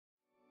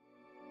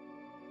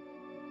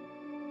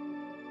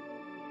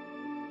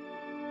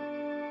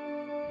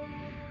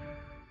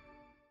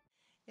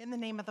In the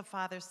name of the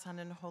Father, Son,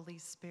 and Holy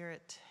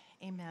Spirit,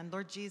 amen.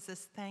 Lord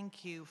Jesus,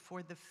 thank you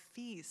for the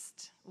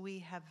feast we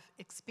have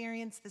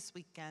experienced this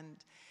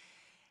weekend.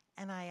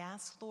 And I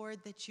ask, Lord,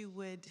 that you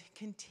would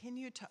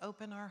continue to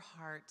open our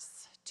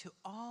hearts to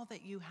all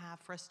that you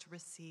have for us to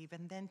receive,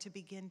 and then to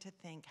begin to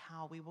think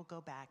how we will go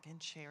back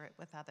and share it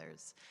with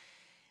others.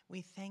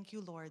 We thank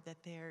you, Lord,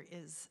 that there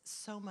is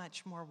so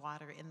much more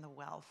water in the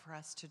well for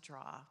us to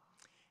draw.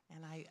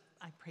 And I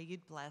pray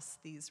you'd bless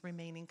these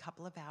remaining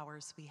couple of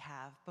hours we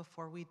have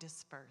before we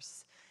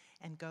disperse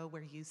and go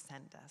where you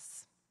send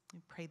us.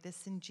 We pray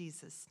this in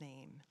Jesus'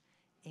 name.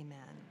 Amen.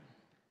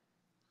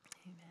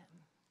 Amen.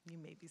 You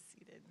may be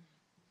seated.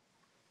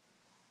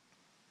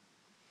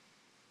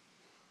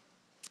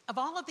 Of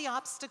all of the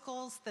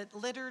obstacles that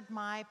littered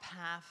my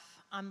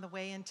path on the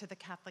way into the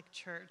Catholic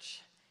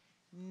Church,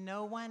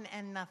 no one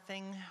and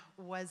nothing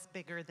was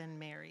bigger than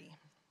Mary.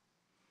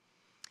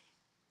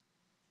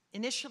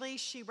 Initially,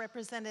 she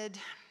represented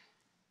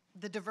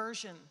the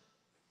diversion,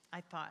 I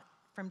thought,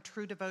 from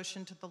true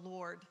devotion to the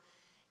Lord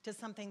to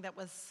something that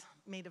was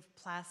made of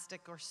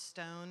plastic or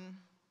stone.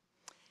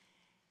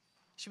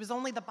 She was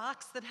only the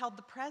box that held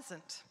the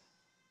present,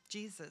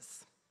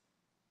 Jesus.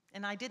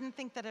 And I didn't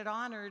think that it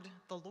honored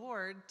the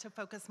Lord to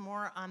focus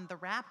more on the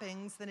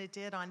wrappings than it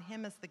did on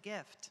him as the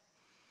gift.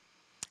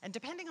 And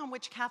depending on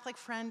which Catholic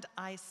friend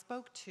I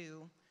spoke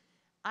to,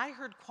 I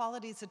heard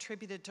qualities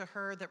attributed to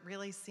her that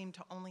really seemed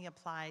to only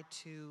apply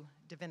to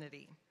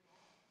divinity.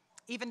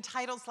 Even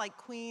titles like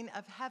Queen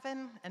of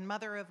Heaven and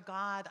Mother of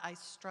God I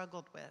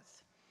struggled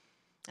with.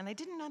 And I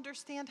didn't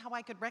understand how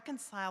I could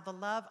reconcile the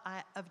love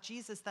of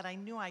Jesus that I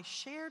knew I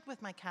shared with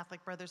my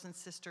Catholic brothers and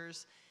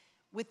sisters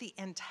with the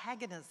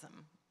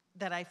antagonism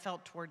that I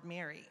felt toward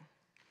Mary.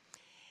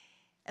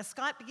 As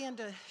Scott began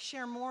to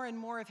share more and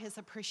more of his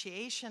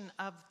appreciation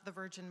of the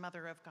Virgin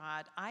Mother of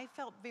God, I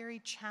felt very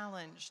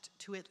challenged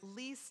to at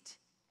least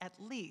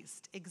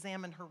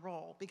examine her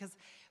role, because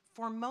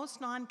for most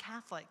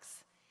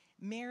non-Catholics,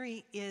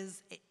 Mary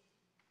is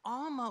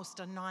almost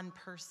a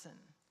non-person.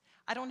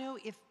 I don't know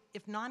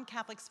if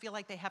non-Catholics feel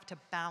like they have to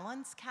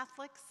balance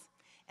Catholics,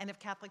 and if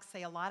Catholics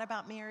say a lot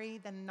about Mary,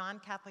 then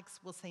non-Catholics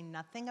will say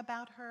nothing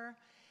about her.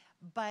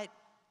 But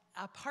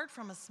apart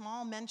from a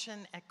small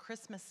mention at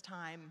Christmas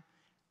time,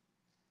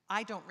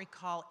 I don't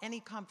recall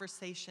any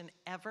conversation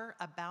ever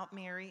about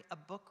Mary, a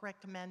book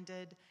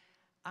recommended,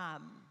 a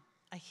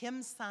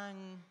hymn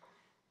sung,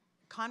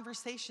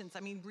 conversations.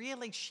 I mean,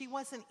 really, she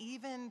wasn't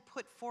even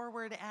put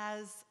forward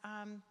as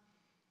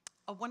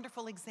a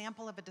wonderful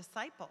example of a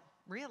disciple,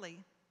 really.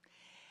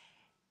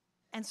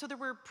 And so there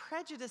were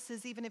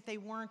prejudices, even if they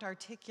weren't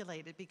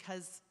articulated,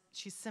 because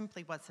she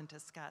simply wasn't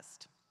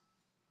discussed.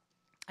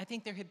 I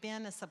think there had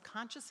been a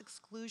subconscious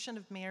exclusion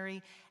of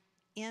Mary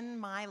in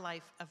my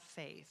life of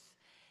faith.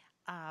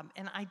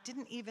 And I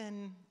didn't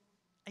even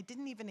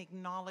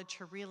acknowledge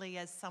her really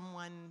as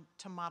someone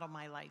to model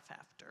my life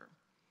after.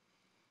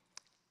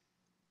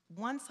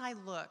 Once I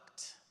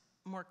looked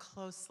more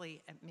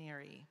closely at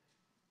Mary,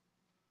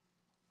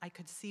 I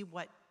could see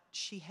what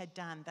she had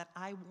done that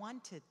I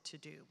wanted to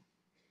do.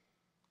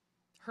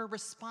 Her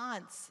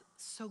response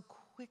so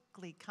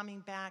quickly coming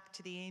back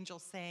to the angel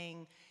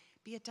saying,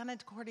 be it done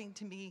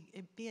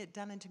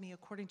unto me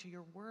according to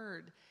your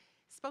word,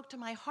 spoke to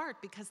my heart,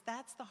 because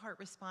that's the heart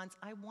response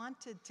I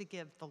wanted to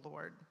give the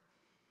Lord.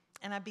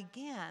 And I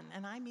began,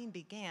 and I mean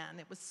began,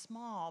 it was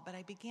small, but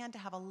I began to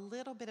have a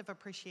little bit of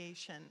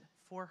appreciation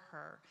for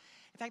her.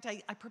 In fact,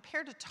 I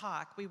prepared a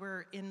talk. We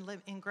were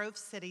in Grove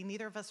City.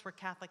 Neither of us were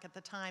Catholic at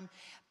the time,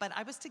 but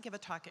I was to give a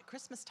talk at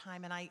Christmas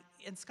time,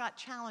 and Scott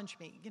challenged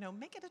me,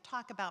 make it a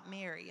talk about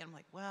Mary. And I'm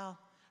like, well,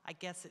 I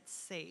guess it's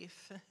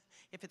safe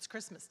if it's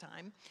Christmas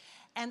time.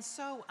 And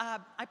so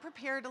I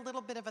prepared a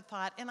little bit of a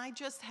thought, and I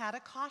just had a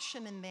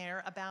caution in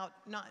there about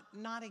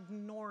not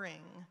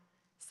ignoring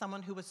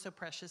someone who was so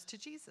precious to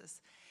Jesus.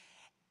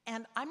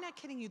 And I'm not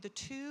kidding you, the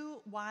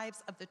two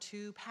wives of the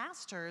two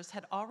pastors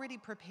had already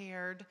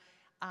prepared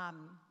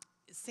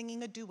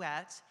singing a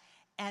duet,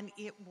 and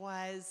it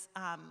was,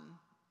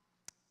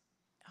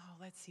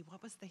 let's see,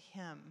 what was the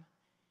hymn?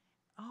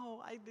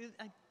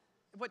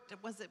 What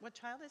was it? What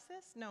child is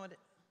this? No,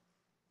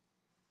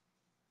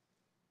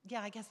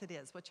 yeah, I guess it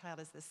is. What child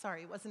is this?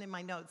 Sorry, it wasn't in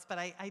my notes, but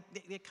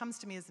it comes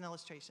to me as an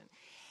illustration.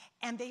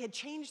 And they had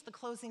changed the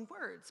closing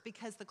words,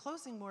 because the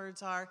closing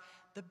words are,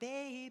 the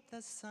babe,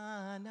 the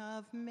son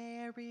of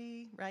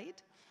Mary, right?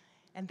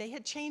 And they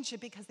had changed it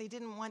because they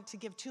didn't want to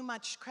give too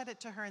much credit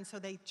to her, and so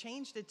they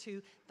changed it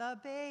to, the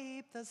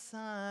babe, the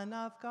son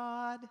of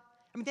God.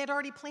 I mean, they'd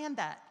already planned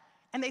that,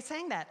 and they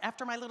sang that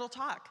after my little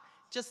talk,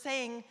 just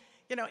saying,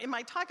 in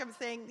my talk, I'm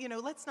saying,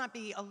 let's not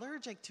be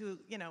allergic to,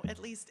 at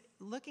least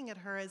looking at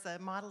her as a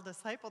model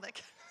disciple that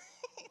can.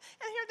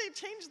 And here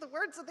they changed the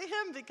words of the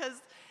hymn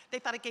because they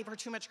thought it gave her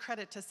too much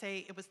credit to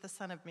say it was the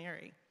Son of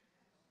Mary.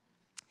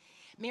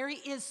 Mary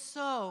is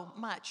so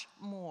much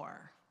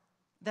more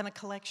than a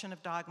collection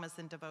of dogmas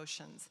and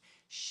devotions.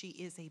 She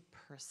is a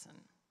person.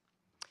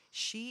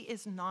 She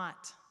is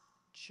not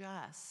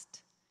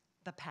just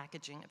the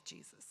packaging of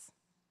Jesus.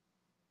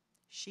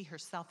 She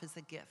herself is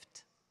a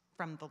gift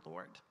from the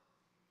Lord.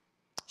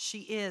 She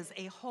is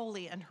a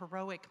holy and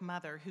heroic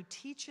mother who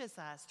teaches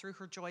us through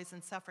her joys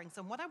and sufferings.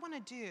 And what I want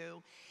to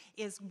do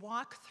is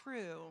walk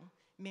through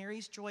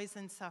Mary's joys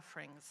and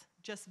sufferings,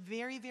 just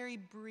very, very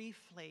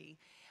briefly,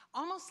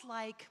 almost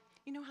like,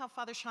 you know how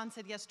Father Sean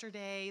said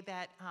yesterday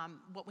that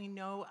what we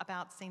know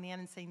about St.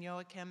 Anne and St.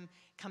 Joachim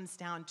comes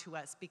down to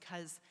us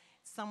because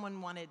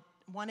someone wanted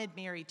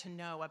Mary to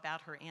know about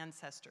her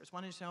ancestors,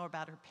 wanted to know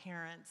about her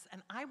parents,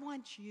 and I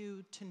want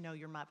you to know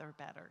your mother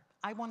better.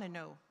 I want to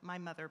know my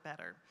mother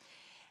better.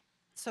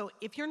 So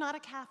if you're not a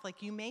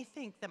Catholic, you may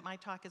think that my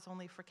talk is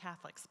only for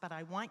Catholics, but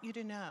I want you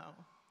to know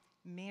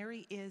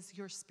Mary is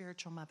your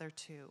spiritual mother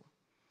too.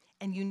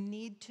 And you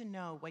need to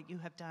know what you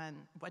have done,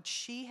 what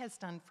she has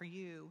done for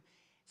you,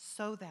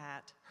 so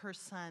that her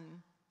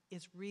son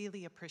is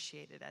really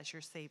appreciated as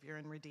your Savior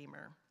and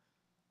Redeemer.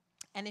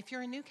 And if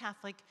you're a new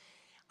Catholic,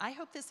 I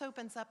hope this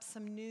opens up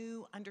some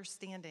new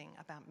understanding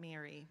about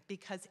Mary,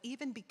 because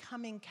even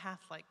becoming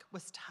Catholic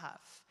was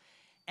tough.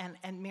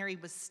 And Mary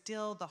was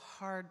still the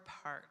hard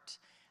part.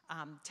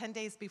 10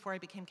 days before I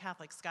became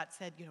Catholic, Scott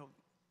said, you know,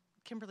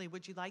 Kimberly,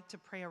 would you like to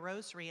pray a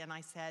rosary? And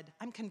I said,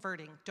 I'm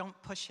converting, don't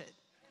push it.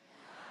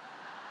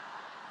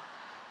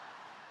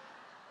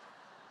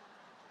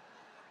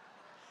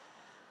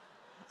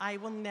 I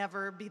will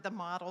never be the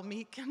model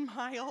meek and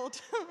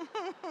mild.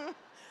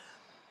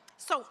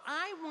 So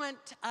I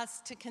want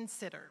us to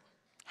consider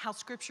how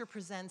Scripture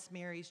presents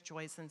Mary's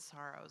joys and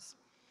sorrows.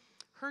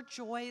 Her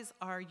joys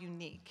are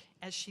unique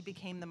as she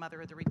became the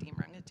mother of the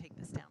Redeemer. I'm going to take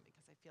this down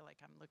because I feel like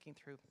I'm looking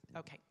through.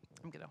 Okay,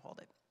 I'm going to hold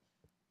it.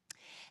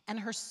 And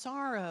her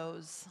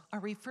sorrows are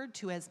referred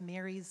to as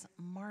Mary's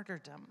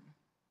martyrdom.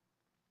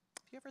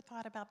 Have you ever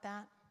thought about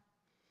that?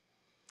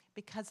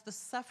 Because the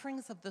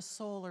sufferings of the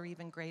soul are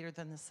even greater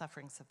than the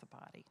sufferings of the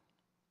body.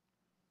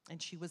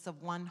 And she was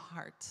of one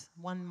heart,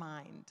 one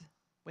mind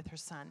with her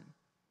son.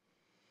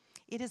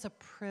 It is a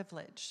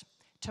privilege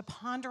to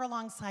ponder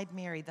alongside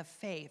Mary the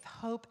faith,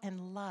 hope,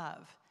 and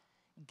love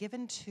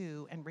given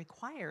to and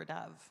required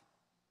of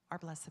our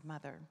Blessed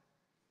Mother.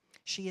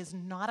 She is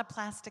not a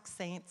plastic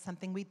saint,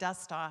 something we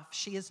dust off.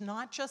 She is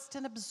not just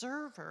an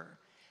observer,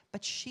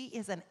 but she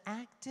is an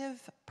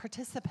active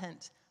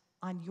participant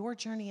on your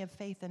journey of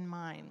faith and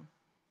mine.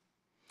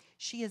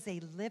 She is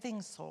a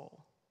living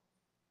soul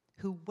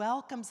who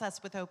welcomes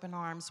us with open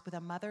arms, with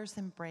a mother's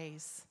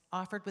embrace,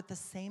 offered with the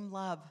same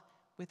love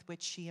with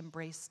which she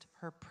embraced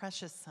her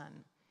precious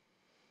son.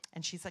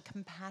 And she's a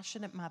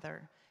compassionate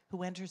mother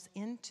who enters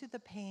into the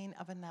pain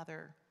of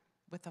another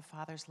with a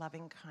father's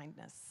loving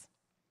kindness.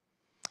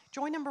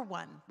 Joy number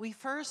 1, we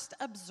first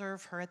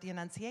observe her at the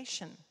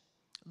Annunciation.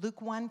 Luke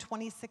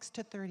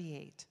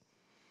 1:26-38.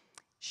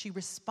 She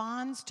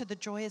responds to the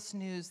joyous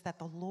news that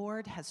the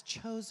Lord has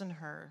chosen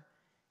her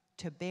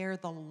to bear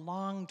the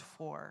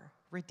longed-for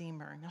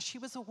Redeemer. Now, she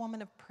was a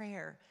woman of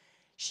prayer.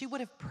 She would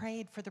have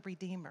prayed for the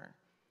Redeemer.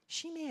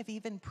 She may have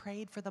even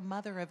prayed for the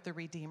mother of the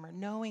Redeemer,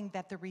 knowing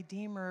that the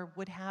Redeemer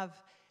would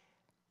have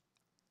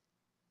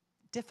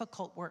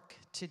difficult work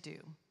to do.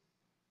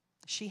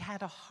 She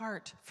had a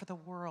heart for the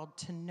world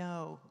to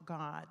know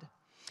God.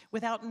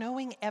 Without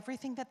knowing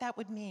everything that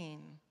would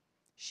mean,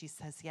 she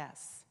says,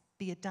 yes,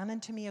 be it done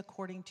unto me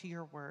according to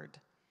your word.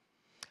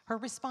 Her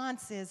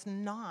response is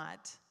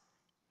not,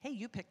 hey,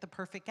 you picked the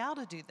perfect gal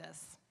to do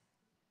this.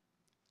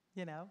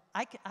 You know,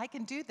 I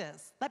can do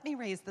this. Let me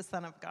raise the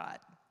Son of God,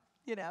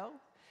 you know.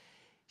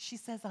 She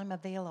says, I'm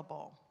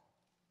available.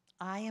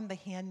 I am the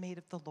handmaid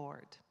of the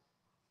Lord.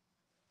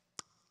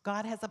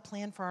 God has a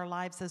plan for our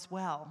lives as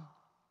well.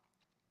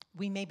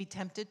 We may be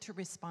tempted to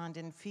respond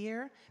in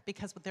fear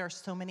because there are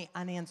so many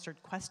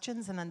unanswered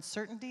questions and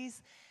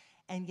uncertainties,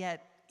 and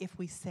yet if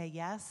we say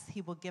yes,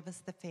 he will give us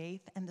the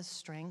faith and the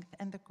strength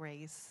and the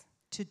grace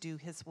to do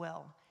his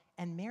will.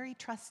 And Mary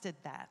trusted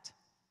that.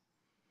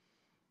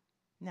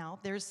 Now,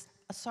 there's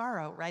a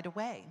sorrow right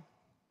away,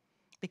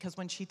 because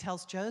when she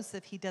tells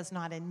Joseph, he does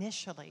not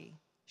initially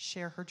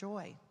share her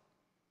joy.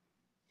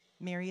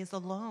 Mary is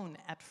alone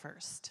at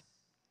first.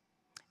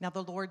 Now,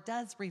 the Lord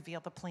does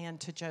reveal the plan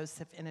to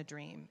Joseph in a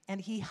dream,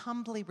 and he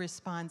humbly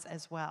responds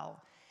as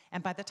well.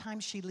 And by the time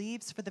she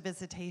leaves for the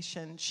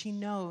visitation, she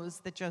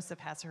knows that Joseph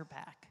has her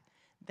back,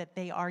 that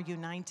they are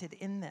united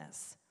in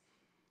this.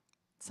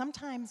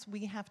 Sometimes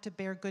we have to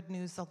bear good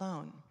news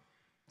alone.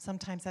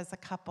 Sometimes as a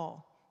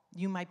couple,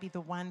 you might be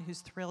the one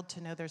who's thrilled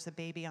to know there's a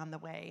baby on the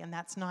way, and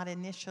that's not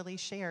initially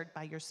shared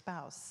by your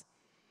spouse.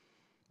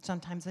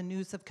 Sometimes a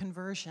news of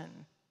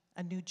conversion,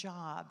 a new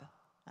job,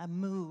 a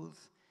move.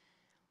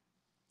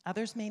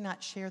 Others may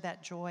not share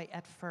that joy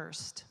at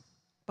first,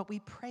 but we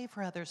pray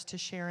for others to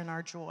share in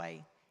our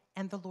joy,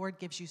 and the Lord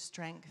gives you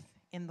strength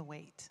in the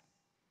wait.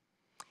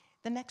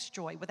 The next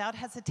joy, without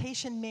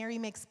hesitation, Mary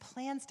makes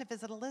plans to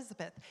visit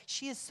Elizabeth.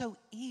 She is so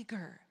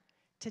eager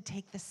to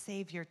take the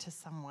Savior to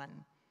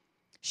someone.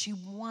 She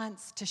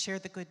wants to share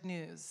the good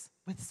news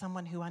with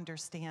someone who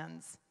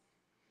understands.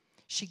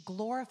 She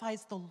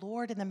glorifies the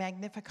Lord in the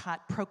Magnificat,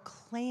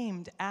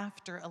 proclaimed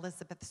after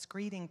Elizabeth's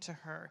greeting to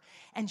her.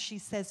 And she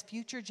says,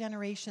 future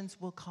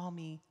generations will call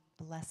me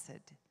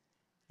blessed.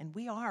 And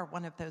we are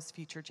one of those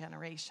future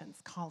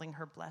generations, calling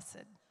her blessed.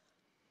 And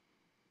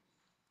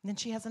then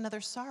she has another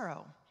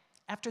sorrow.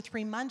 After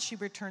 3 months, she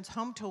returns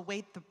home to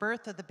await the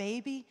birth of the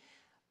baby,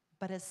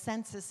 but a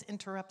census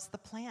interrupts the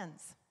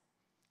plans.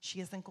 She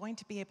isn't going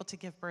to be able to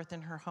give birth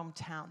in her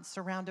hometown,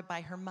 surrounded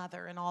by her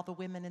mother and all the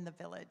women in the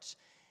village.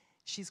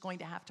 She's going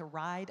to have to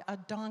ride a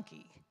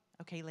donkey.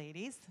 Okay,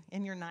 ladies,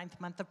 in your 9th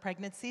month of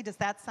pregnancy, does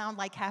that sound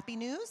like happy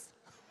news?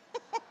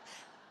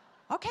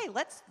 Okay,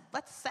 let's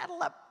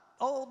saddle up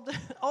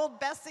old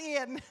Bessie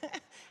and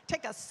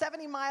take a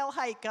 70-mile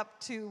hike up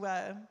to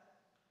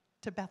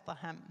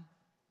Bethlehem.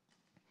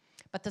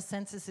 But the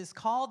census is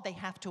called. They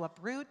have to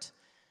uproot.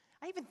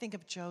 I even think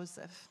of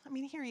Joseph. I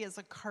mean, here he is,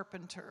 a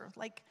carpenter.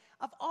 Like,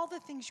 of all the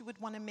things you would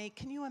want to make,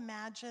 can you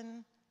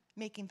imagine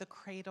making the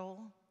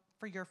cradle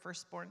for your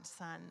firstborn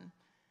son?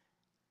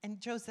 And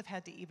Joseph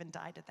had to even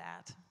die to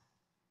that.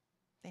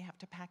 They have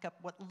to pack up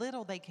what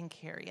little they can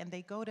carry, and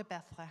they go to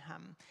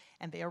Bethlehem,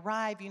 and they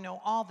arrive, you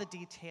know, all the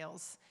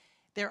details.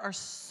 There are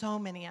so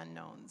many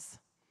unknowns.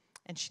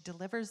 And she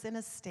delivers in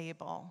a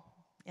stable,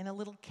 in a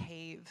little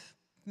cave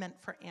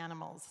meant for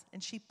animals,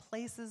 and she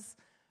places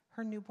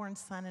her newborn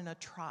son in a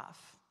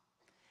trough.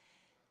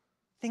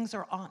 Things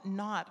are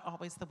not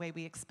always the way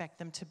we expect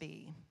them to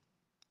be.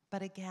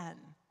 But again,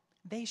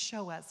 they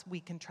show us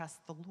we can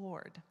trust the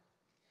Lord,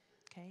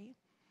 okay?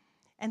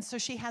 And so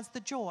she has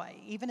the joy,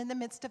 even in the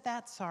midst of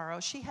that sorrow,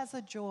 she has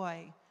a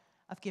joy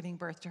of giving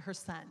birth to her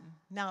son.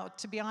 Now,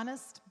 to be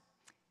honest,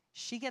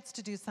 she gets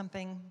to do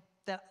something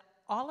that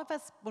all of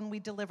us, when we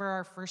deliver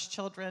our first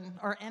children,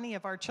 or any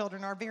of our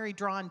children, are very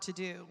drawn to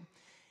do.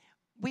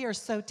 We are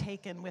so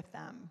taken with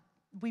them.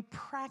 We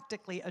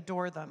practically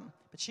adore them,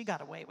 but she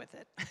got away with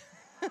it.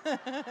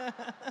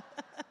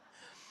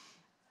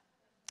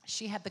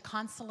 She had the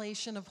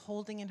consolation of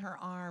holding in her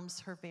arms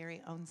her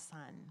very own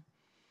son.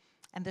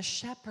 And the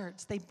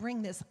shepherds, they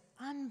bring this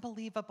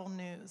unbelievable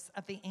news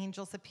of the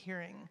angels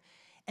appearing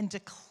and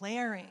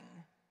declaring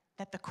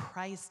that the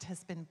Christ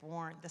has been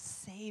born, the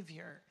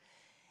Savior.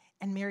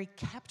 And Mary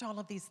kept all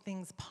of these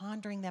things,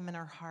 pondering them in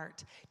her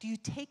heart. Do you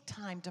take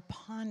time to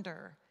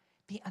ponder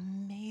the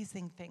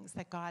amazing things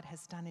that God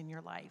has done in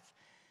your life?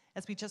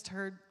 As we just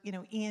heard, you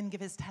know, Ian give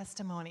his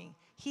testimony,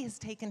 he has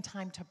taken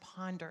time to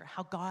ponder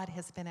how God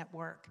has been at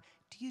work.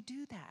 Do you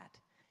do that?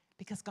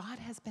 Because God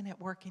has been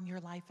at work in your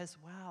life as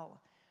well.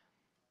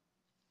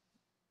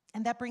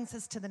 And that brings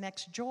us to the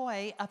next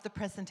joy of the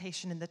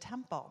presentation in the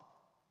temple.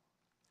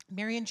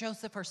 Mary and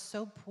Joseph are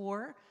so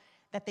poor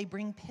that they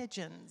bring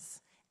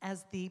pigeons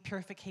as the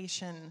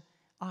purification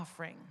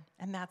offering,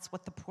 and that's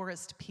what the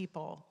poorest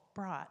people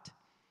brought.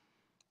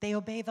 They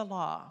obey the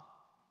law.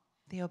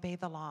 They obey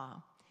the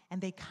law.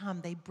 And they come,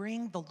 they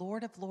bring the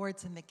Lord of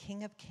Lords and the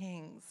King of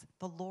Kings,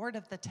 the Lord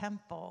of the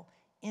temple,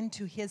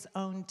 into his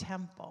own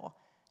temple.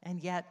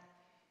 And yet,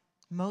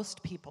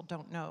 most people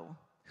don't know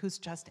who's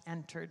just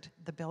entered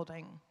the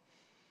building.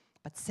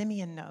 But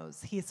Simeon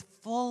knows. He is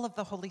full of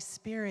the Holy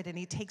Spirit, and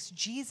he takes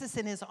Jesus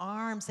in his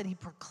arms, and he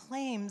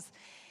proclaims,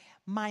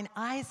 "Mine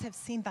eyes have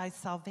seen thy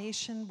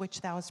salvation, which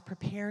thou hast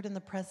prepared in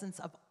the presence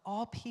of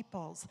all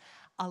peoples,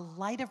 a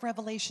light of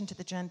revelation to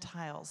the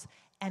Gentiles,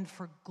 and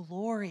for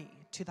glory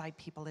to thy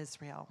people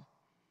Israel."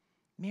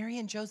 Mary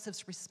and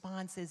Joseph's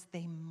response is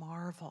they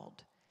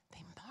marveled.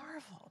 They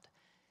marveled.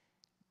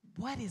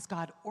 What is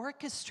God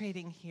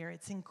orchestrating here?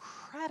 It's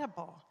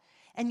incredible.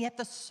 And yet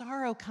the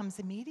sorrow comes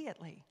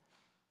immediately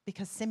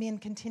because Simeon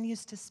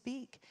continues to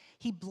speak.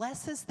 He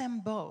blesses them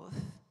both,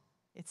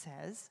 it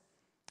says.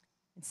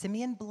 And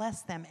Simeon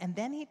blessed them, and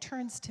then he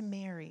turns to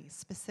Mary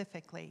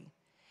specifically.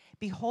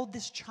 "Behold,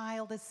 this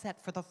child is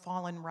set for the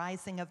fall and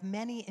rising of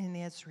many in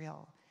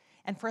Israel,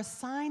 and for a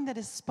sign that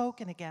is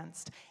spoken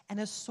against, and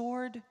a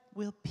sword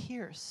will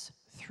pierce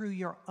through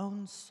your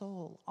own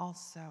soul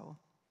also,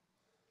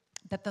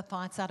 that the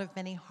thoughts out of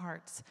many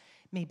hearts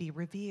may be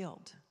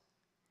revealed."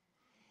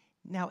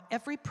 Now,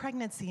 every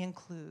pregnancy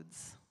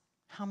includes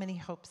how many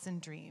hopes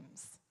and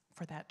dreams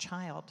for that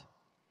child.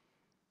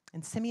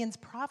 And Simeon's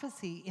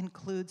prophecy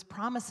includes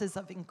promises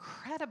of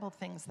incredible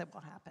things that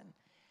will happen,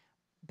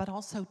 but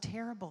also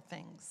terrible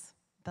things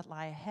that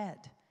lie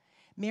ahead.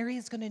 Mary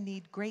is going to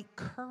need great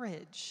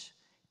courage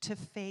to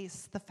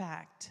face the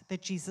fact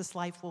that Jesus'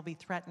 life will be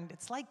threatened.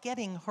 It's like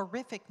getting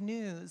horrific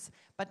news,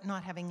 but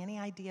not having any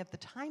idea of the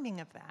timing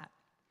of that.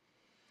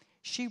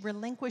 She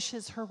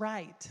relinquishes her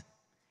right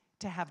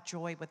to have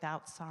joy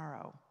without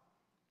sorrow.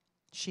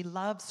 She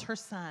loves her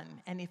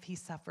son, and if he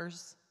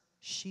suffers,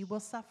 she will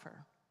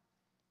suffer.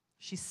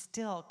 She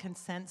still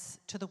consents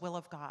to the will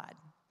of God,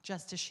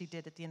 just as she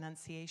did at the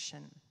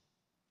Annunciation.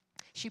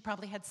 She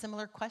probably had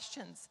similar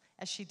questions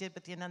as she did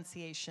with the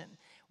Annunciation.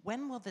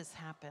 When will this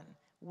happen?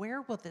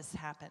 Where will this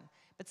happen?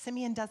 But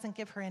Simeon doesn't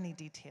give her any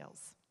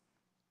details.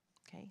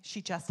 Okay?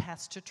 She just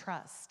has to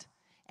trust.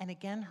 And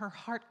again, her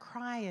heart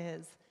cry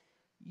is,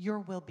 "Your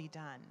will be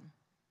done."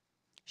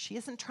 She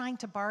isn't trying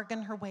to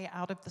bargain her way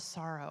out of the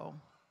sorrow.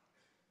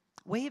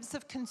 Waves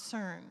of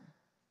concern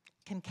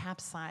can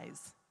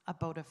capsize a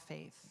boat of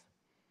faith.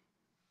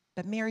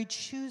 But Mary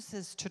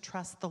chooses to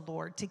trust the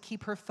Lord, to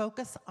keep her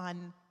focus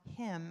on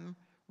him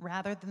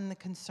rather than the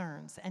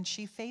concerns, and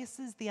she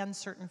faces the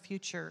uncertain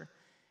future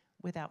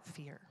without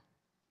fear.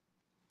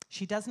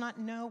 She does not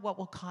know what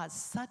will cause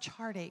such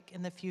heartache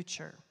in the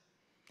future,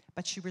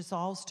 but she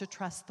resolves to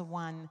trust the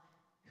one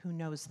who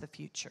knows the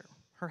future,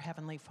 her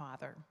Heavenly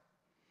Father.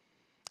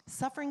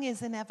 Suffering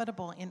is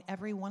inevitable in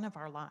every one of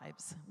our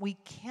lives. We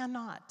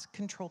cannot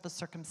control the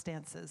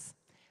circumstances,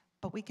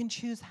 but we can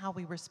choose how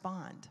we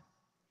respond.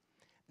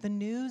 The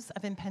news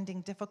of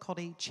impending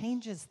difficulty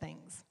changes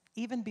things,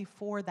 even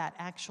before that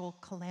actual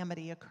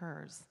calamity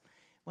occurs.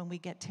 When we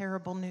get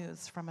terrible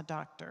news from a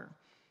doctor,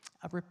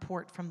 a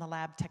report from the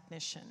lab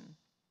technician,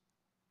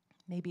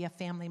 maybe a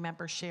family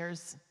member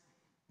shares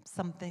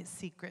something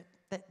secret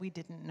that we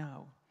didn't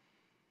know.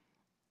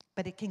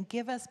 But it can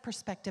give us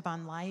perspective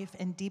on life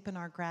and deepen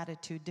our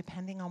gratitude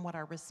depending on what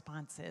our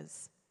response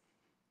is.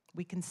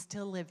 We can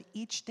still live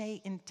each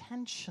day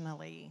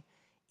intentionally,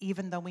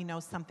 even though we know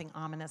something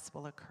ominous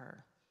will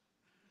occur.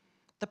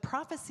 The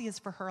prophecy is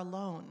for her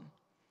alone,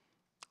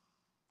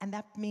 and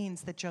that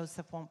means that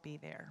Joseph won't be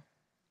there.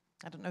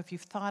 I don't know if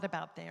you've thought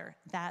about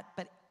that,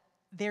 but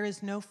there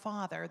is no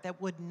father that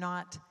would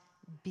not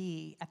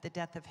be at the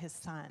death of his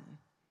son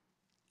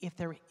if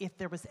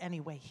there was any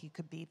way he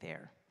could be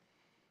there.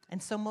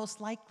 And so most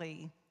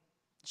likely,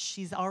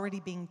 she's already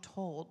being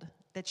told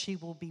that she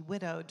will be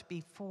widowed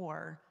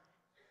before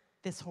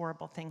this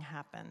horrible thing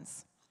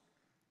happens.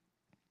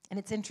 And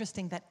it's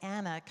interesting that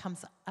Anna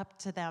comes up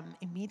to them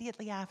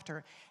immediately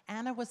after.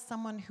 Anna was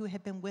someone who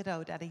had been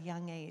widowed at a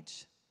young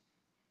age.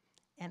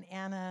 And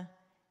Anna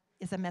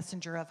is a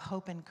messenger of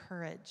hope and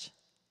courage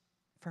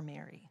for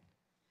Mary.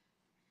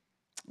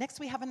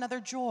 Next, we have another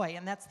joy,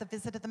 and that's the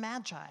visit of the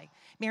Magi.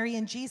 Mary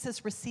and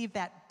Jesus receive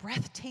that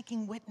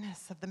breathtaking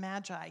witness of the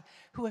Magi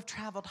who have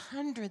traveled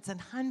hundreds and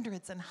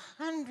hundreds and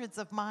hundreds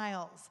of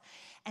miles.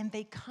 And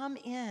they come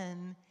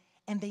in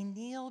and they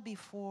kneel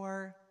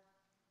before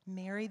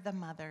Mary, the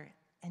mother,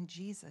 and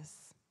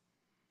Jesus.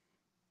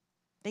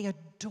 They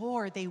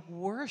adore, they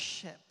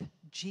worship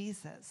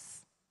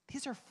Jesus.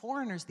 These are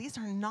foreigners. These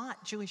are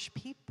not Jewish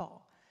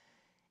people.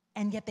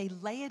 And yet they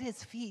lay at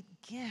his feet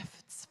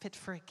gifts fit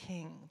for a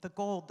king, the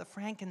gold, the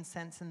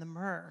frankincense, and the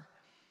myrrh.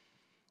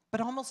 But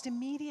almost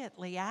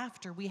immediately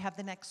after, we have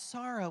the next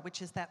sorrow,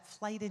 which is that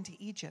flight into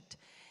Egypt.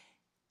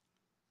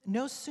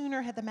 No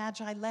sooner had the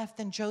Magi left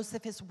than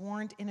Joseph is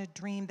warned in a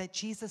dream that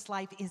Jesus'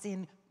 life is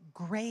in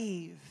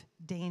grave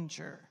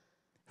danger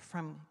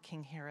from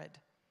King Herod.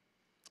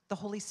 The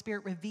Holy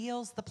Spirit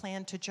reveals the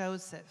plan to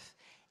Joseph,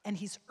 and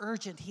he's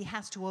urgent. He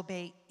has to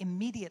obey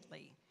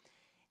immediately.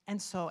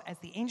 And so as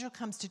the angel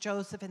comes to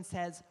Joseph and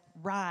says,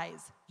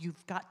 "Rise,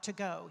 you've got to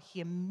go,"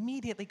 he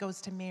immediately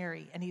goes to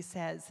Mary and he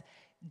says,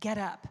 "Get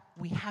up,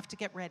 we have to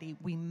get ready,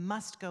 we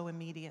must go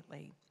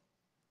immediately."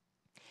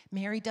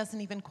 Mary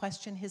doesn't even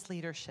question his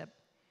leadership.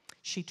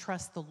 She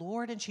trusts the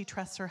Lord and she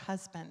trusts her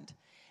husband.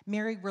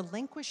 Mary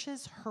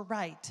relinquishes her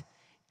right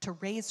to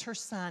raise her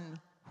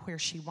son where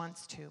she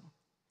wants to,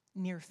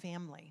 near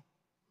family.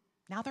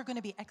 Now they're going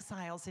to be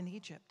exiles in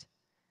Egypt.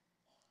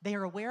 They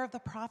are aware of the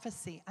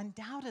prophecy,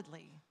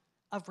 undoubtedly,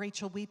 of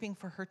Rachel weeping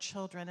for her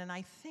children. And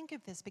I think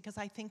of this because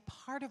I think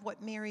part of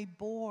what Mary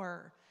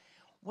bore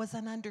was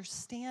an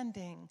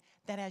understanding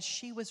that as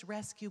she was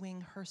rescuing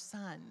her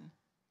son,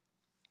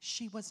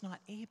 she was not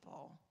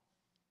able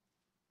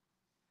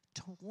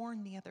to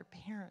warn the other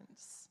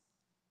parents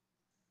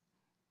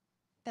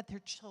that their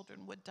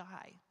children would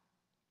die.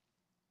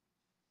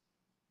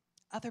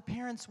 Other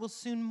parents will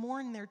soon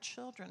mourn their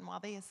children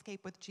while they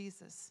escape with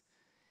Jesus.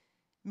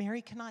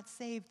 Mary cannot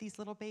save these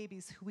little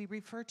babies who we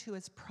refer to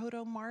as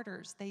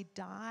proto-martyrs. They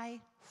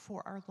die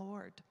for our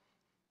Lord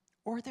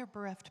or their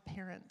bereft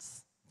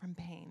parents from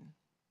pain.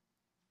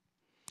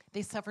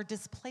 They suffer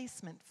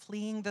displacement,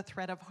 fleeing the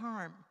threat of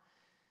harm.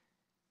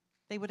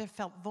 They would have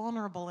felt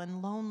vulnerable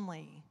and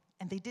lonely,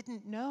 and they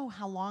didn't know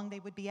how long they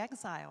would be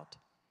exiled.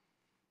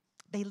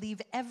 They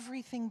leave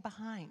everything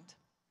behind,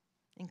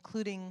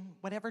 including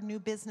whatever new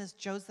business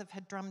Joseph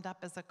had drummed up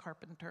as a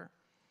carpenter.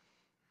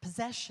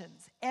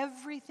 Possessions,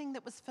 everything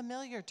that was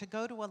familiar, to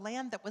go to a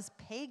land that was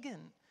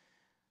pagan,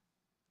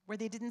 where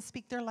they didn't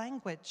speak their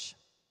language.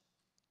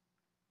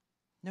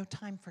 No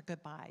time for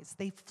goodbyes.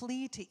 They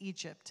flee to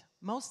Egypt,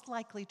 most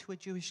likely to a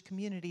Jewish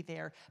community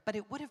there, but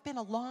it would have been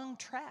a long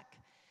trek.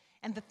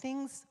 And the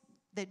things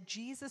that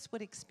Jesus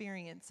would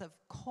experience of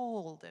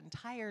cold and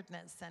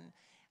tiredness and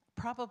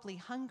probably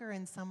hunger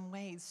in some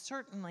ways,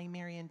 certainly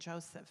Mary and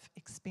Joseph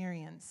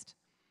experienced.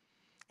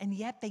 And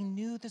yet they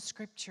knew the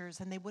scriptures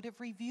and they would have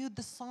reviewed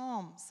the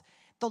Psalms.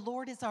 The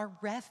Lord is our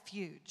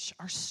refuge,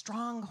 our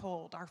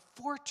stronghold, our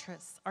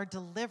fortress, our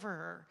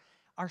deliverer,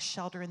 our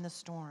shelter in the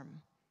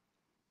storm.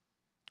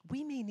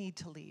 We may need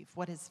to leave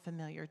what is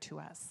familiar to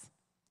us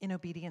in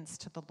obedience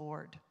to the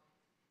Lord,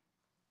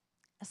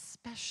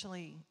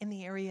 especially in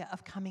the area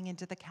of coming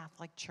into the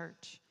Catholic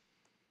Church.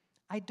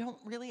 I don't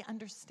really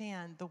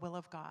understand the will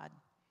of God.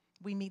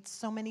 We meet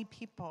so many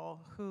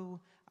people who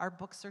our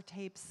books or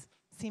tapes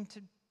seem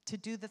to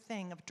do the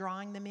thing of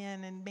drawing them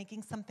in and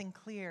making something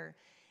clear.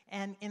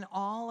 And in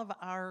all of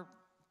our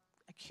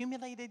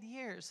accumulated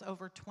years,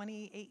 over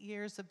 28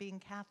 years of being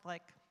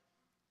Catholic,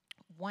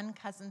 one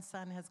cousin's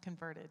son has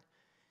converted.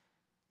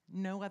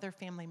 No other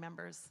family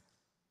members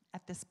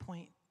at this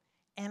point.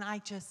 And I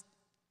just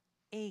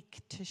ache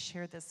to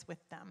share this with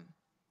them.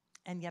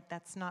 And yet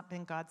that's not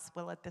been God's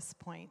will at this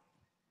point.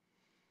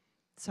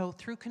 So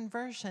through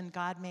conversion,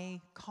 God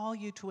may call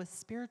you to a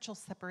spiritual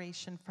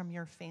separation from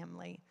your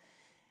family,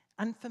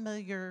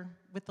 unfamiliar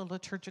with the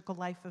liturgical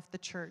life of the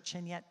church,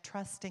 and yet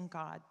trusting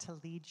God to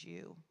lead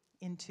you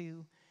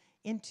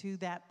into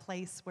that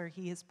place where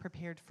he is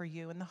prepared for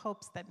you, in the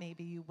hopes that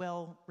maybe you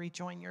will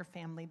rejoin your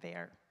family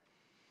there.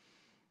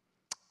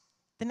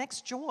 The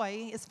next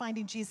joy is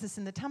finding Jesus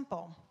in the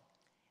temple.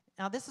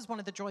 Now, this is one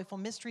of the joyful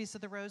mysteries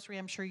of the Rosary.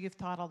 I'm sure you've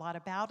thought a lot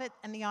about it.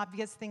 And the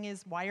obvious thing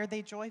is, why are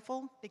they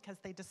joyful? Because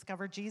they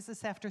discover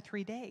Jesus after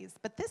 3 days.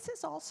 But this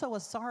is also a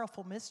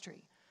sorrowful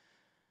mystery.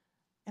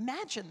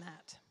 Imagine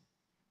that.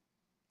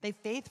 They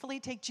faithfully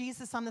take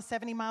Jesus on the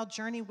 70-mile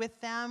journey with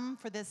them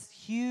for this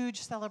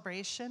huge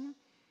celebration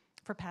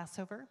for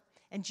Passover.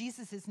 And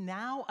Jesus is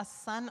now a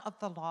son of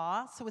the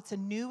law, so it's a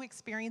new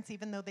experience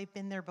even though they've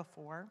been there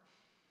before.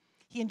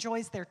 He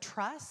enjoys their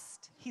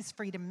trust. He's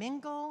free to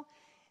mingle.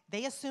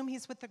 They assume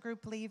he's with the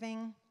group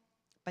leaving,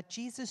 but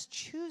Jesus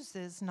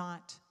chooses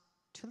not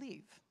to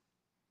leave.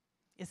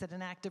 Is it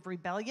an act of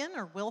rebellion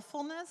or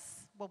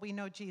willfulness? Well, we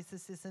know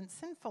Jesus isn't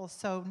sinful,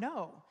 so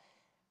no.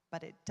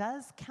 But it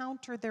does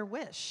counter their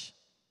wish.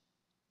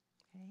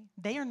 Okay?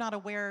 They are not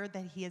aware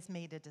that he has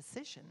made a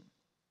decision.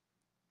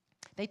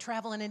 They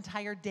travel an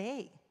entire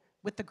day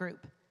with the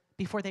group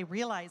before they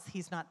realize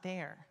he's not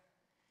there.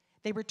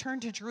 They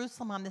return to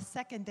Jerusalem on the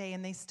second day,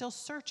 and they still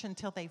search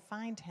until they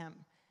find him.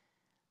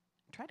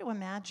 Try to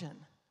imagine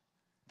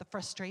the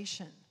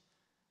frustration,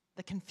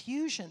 the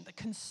confusion, the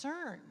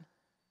concern,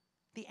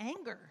 the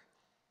anger.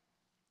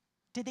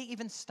 Did they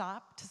even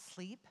stop to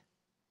sleep?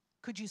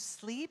 Could you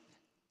sleep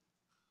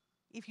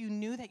if you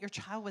knew that your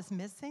child was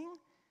missing?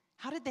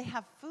 How did they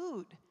have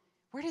food?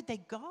 Where did they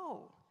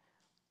go?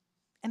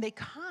 And they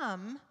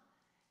come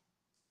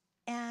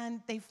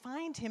and they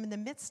find him in the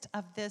midst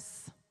of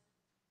this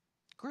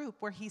group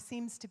where he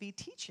seems to be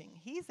teaching.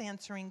 He's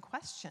answering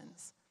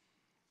questions.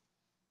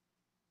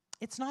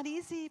 It's not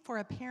easy for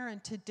a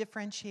parent to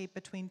differentiate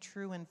between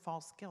true and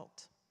false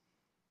guilt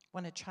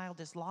when a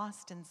child is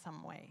lost in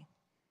some way.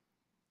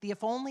 The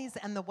if-onlys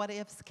and the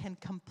what-ifs can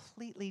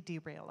completely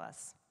derail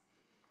us.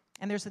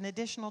 And there's an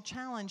additional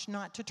challenge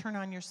not to turn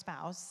on your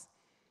spouse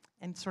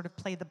and sort of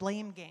play the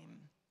blame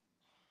game.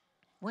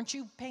 Weren't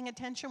you paying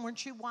attention?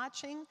 Weren't you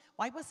watching?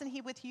 Why wasn't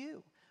he with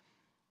you?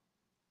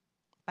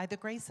 By the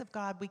grace of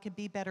God, we could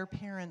be better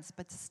parents,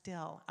 but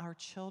still, our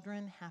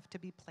children have to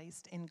be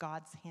placed in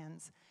God's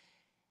hands,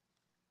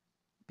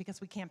 because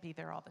we can't be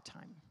there all the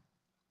time.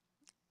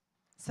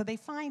 So they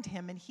find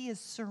him, and he is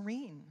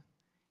serene.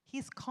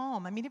 He's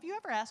calm. I mean, have you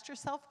ever asked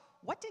yourself,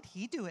 what did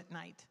he do at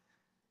night?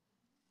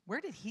 Where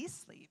did he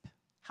sleep?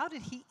 How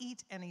did he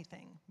eat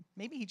anything?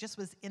 Maybe he just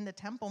was in the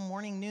temple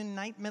morning, noon,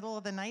 night, middle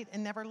of the night,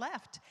 and never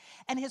left.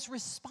 And his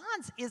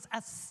response is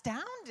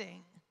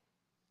astounding.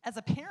 As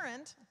a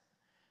parent,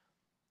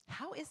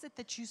 how is it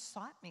that you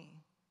sought me?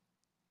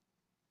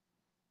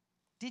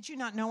 Did you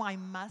not know I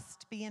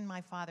must be in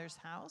my Father's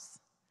house?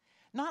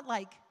 Not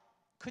like,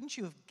 couldn't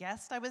you have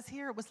guessed I was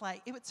here? It was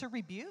like, it's a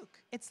rebuke.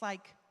 It's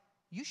like,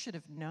 you should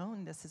have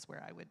known this is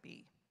where I would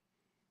be.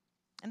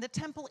 And the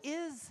temple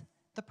is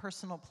the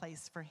personal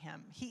place for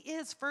him. He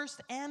is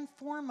first and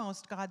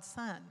foremost God's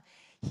son.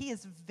 He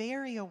is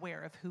very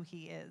aware of who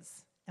he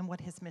is and what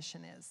his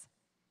mission is.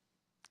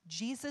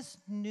 Jesus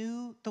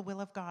knew the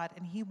will of God,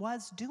 and he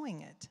was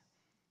doing it.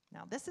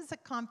 Now, this is a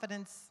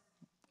confidence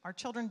our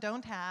children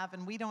don't have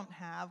and we don't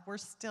have. We're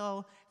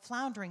still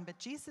floundering, but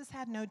Jesus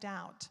had no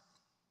doubt.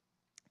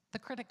 The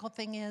critical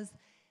thing is,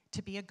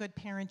 to be a good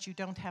parent, you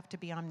don't have to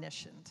be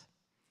omniscient.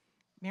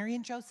 Mary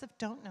and Joseph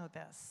don't know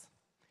this,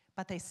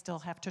 but they still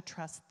have to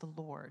trust the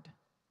Lord.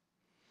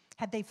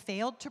 Had they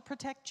failed to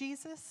protect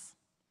Jesus?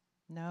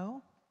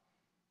 No,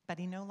 but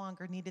he no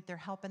longer needed their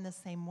help in the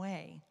same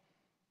way.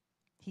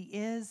 He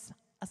is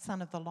a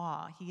son of the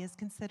law. He is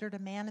considered a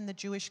man in the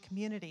Jewish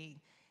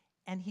community,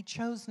 and he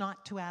chose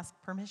not to ask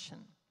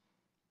permission.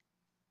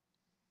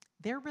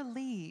 They're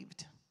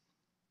relieved.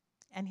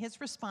 And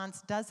his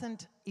response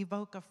doesn't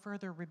evoke a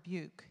further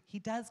rebuke. He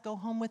does go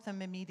home with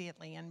them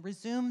immediately and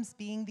resumes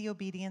being the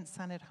obedient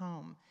son at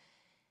home.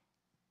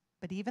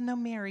 But even though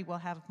Mary will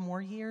have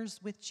more years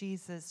with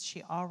Jesus,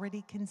 she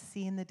already can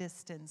see in the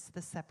distance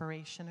the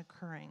separation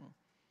occurring.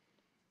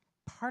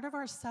 Part of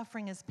our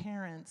suffering as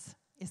parents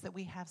is that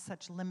we have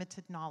such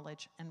limited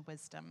knowledge and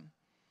wisdom.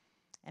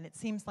 And it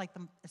seems like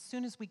as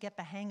soon as we get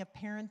the hang of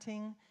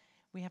parenting,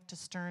 we have to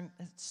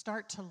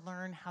start to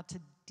learn how to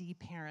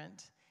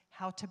de-parent,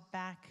 how to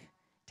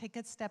take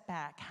a step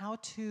back, how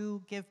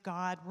to give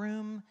God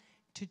room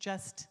to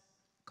just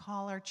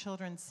call our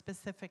children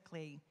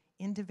specifically,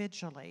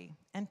 individually,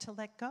 and to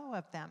let go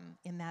of them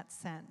in that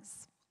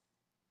sense.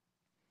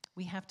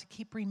 We have to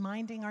keep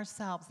reminding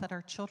ourselves that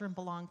our children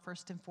belong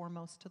first and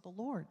foremost to the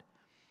Lord.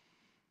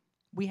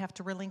 We have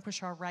to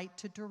relinquish our right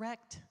to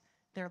direct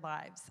their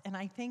lives. And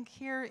I think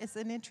here is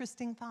an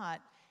interesting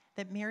thought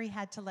that Mary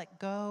had to let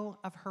go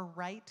of her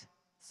right,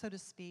 so to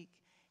speak,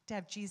 to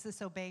have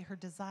Jesus obey her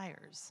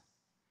desires.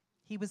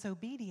 He was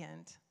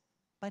obedient,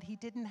 but he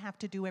didn't have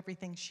to do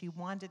everything she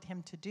wanted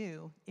him to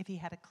do if he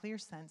had a clear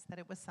sense that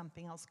it was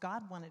something else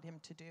God wanted him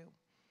to do.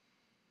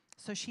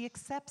 So she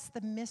accepts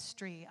the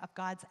mystery of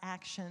God's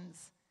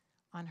actions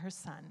on her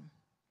son.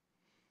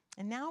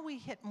 And now we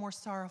hit more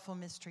sorrowful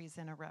mysteries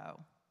in a row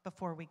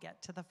before we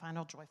get to the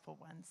final joyful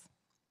ones.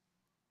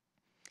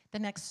 The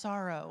next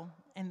sorrow,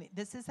 and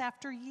this is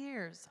after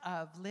years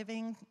of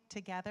living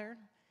together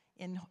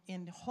in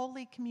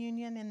holy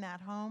communion in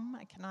that home,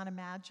 I cannot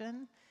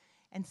imagine,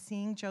 and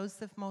seeing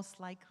Joseph most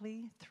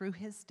likely through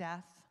his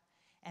death,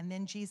 and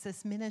then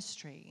Jesus'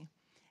 ministry.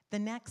 The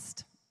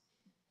next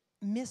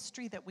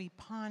mystery that we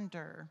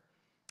ponder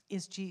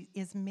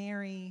is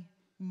Mary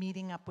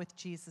meeting up with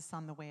Jesus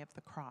on the way of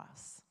the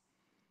cross.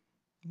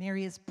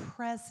 Mary is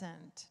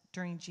present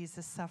during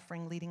Jesus'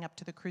 suffering leading up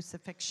to the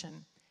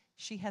crucifixion.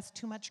 She has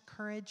too much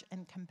courage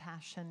and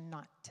compassion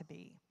not to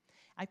be.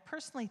 I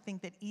personally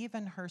think that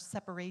even her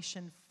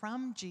separation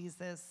from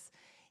Jesus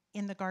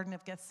in the Garden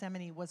of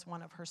Gethsemane was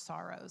one of her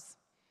sorrows,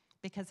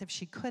 because if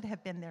she could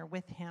have been there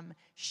with him,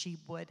 she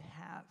would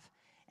have.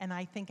 And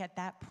I think at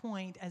that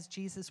point, as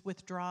Jesus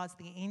withdraws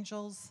the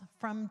angels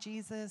from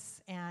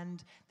Jesus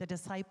and the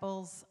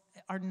disciples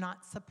are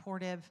not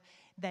supportive,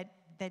 that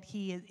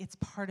it's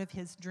part of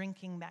his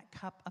drinking that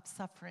cup of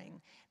suffering,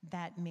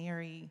 that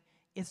Mary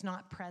is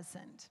not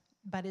present,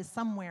 but is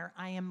somewhere,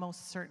 I am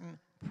most certain,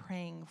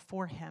 praying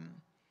for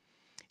him.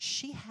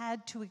 She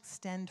had to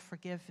extend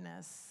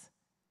forgiveness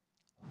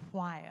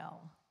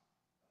while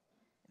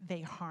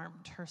they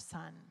harmed her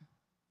son.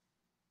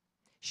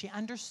 She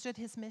understood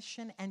his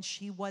mission, and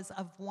she was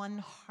of one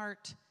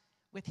heart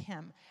with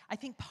him. I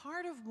think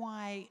part of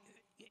why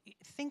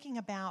thinking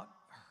about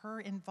her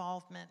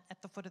involvement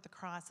at the foot of the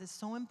cross is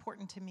so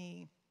important to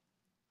me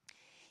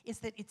is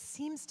that it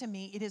seems to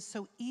me it is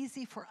so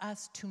easy for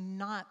us to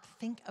not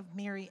think of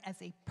Mary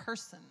as a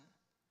person.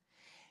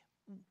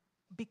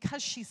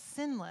 Because she's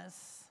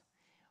sinless,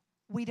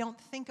 we don't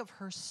think of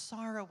her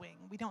sorrowing.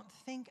 We don't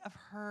think of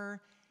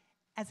her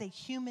as a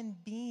human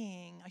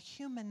being, a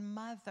human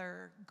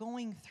mother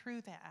going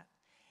through that.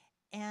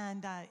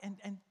 And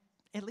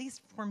at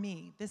least for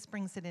me, this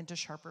brings it into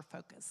sharper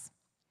focus.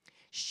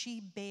 She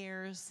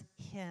bears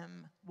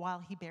him while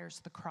he bears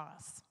the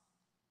cross.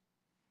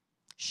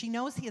 She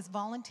knows he is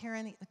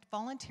voluntarily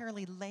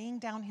laying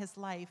down his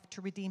life to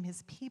redeem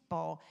his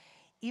people,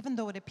 even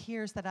though it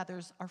appears that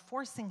others are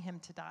forcing him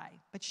to die.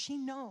 But she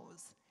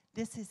knows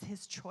this is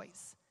his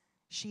choice.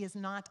 She is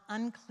not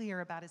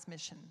unclear about his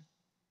mission.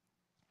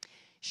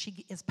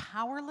 She is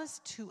powerless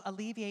to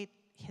alleviate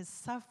his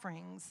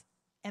sufferings,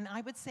 and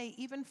I would say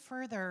even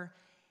further,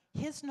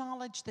 his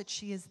knowledge that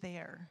she is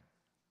there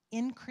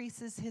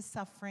increases his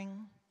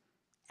suffering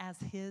as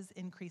his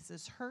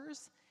increases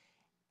hers,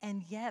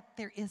 and yet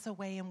there is a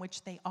way in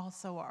which they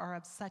also are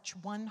of such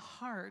one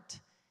heart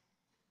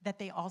that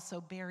they also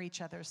bear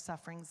each other's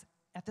sufferings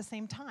at the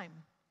same time,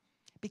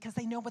 because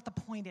they know what the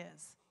point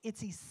is.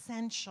 It's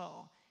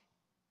essential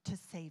to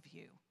save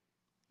you,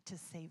 to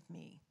save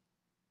me,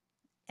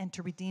 and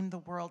to redeem the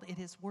world. It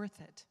is worth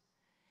it.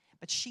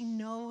 But she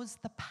knows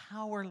the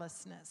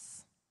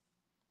powerlessness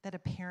that a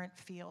parent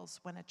feels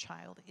when a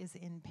child is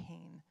in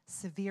pain,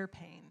 severe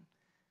pain,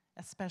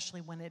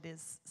 especially when it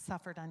is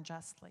suffered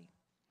unjustly.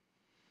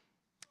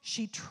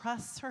 She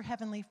trusts her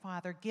Heavenly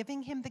Father,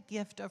 giving him the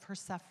gift of her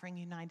suffering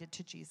united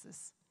to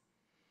Jesus.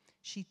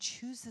 She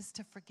chooses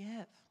to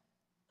forgive,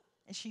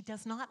 and she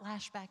does not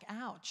lash back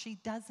out. She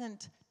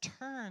doesn't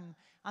turn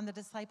on the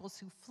disciples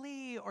who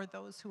flee or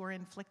those who are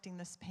inflicting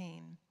this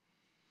pain.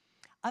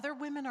 Other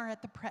women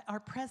are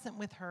present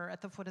with her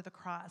at the foot of the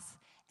cross,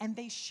 and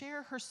they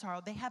share her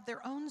sorrow. They have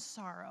their own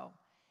sorrow,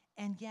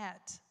 and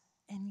yet,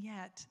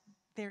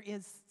 there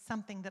is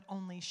something that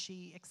only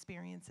she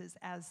experiences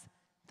as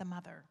the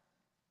mother.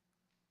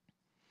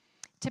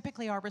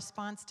 Typically, our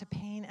response to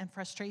pain and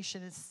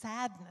frustration is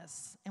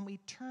sadness, and we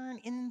turn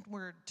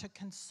inward to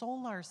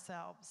console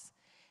ourselves,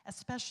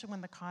 especially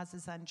when the cause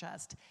is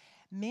unjust.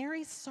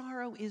 Mary's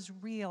sorrow is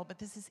real, but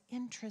this is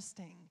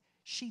interesting.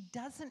 She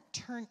doesn't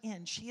turn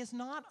in. She is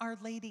not Our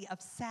Lady of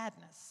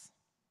Sadness.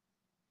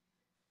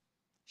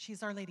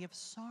 She's Our Lady of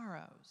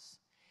Sorrows,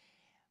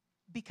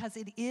 because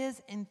it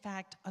is, in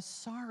fact, a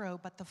sorrow,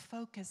 but the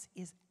focus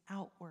is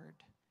outward.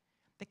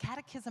 The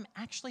Catechism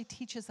actually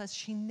teaches us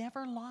she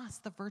never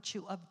lost the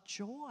virtue of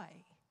joy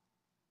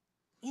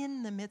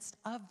in the midst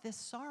of this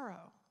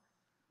sorrow.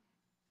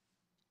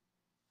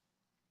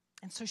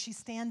 And so she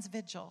stands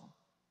vigil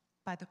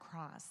by the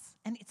cross.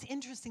 And it's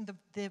interesting,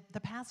 the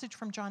passage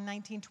from John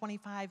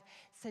 19:25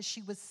 says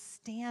she was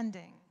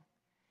standing.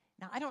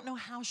 Now, I don't know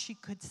how she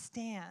could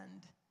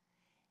stand,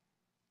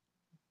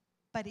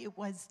 but it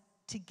was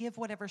to give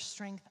whatever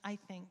strength, I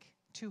think,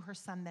 to her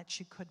son that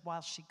she could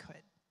while she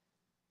could.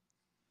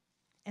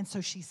 And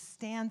so she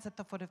stands at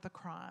the foot of the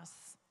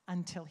cross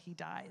until he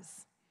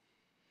dies.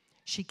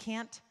 She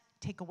can't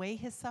take away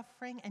his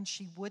suffering, and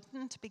she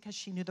wouldn't because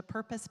she knew the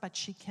purpose, but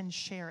she can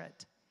share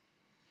it.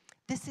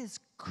 This is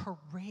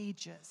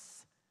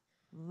courageous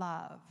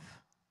love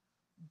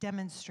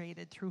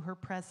demonstrated through her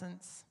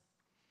presence.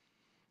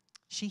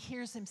 She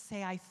hears him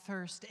say, I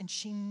thirst, and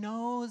she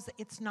knows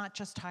it's not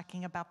just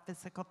talking about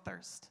physical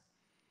thirst,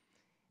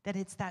 that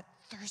it's that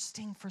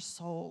thirsting for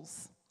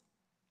souls.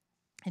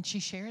 And she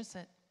shares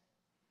it.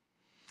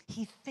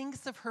 He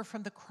thinks of her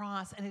from the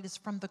cross, and it is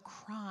from the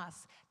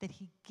cross that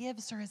he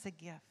gives her as a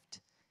gift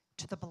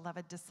to the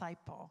beloved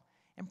disciple.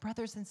 And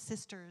brothers and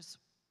sisters,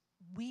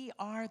 we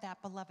are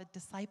that beloved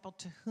disciple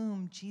to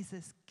whom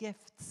Jesus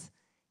gifts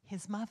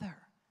his mother.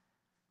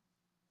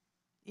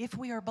 If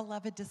we are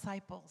beloved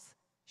disciples,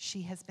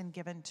 she has been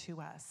given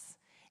to us.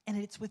 And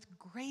it's with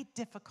great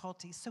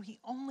difficulty, so he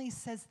only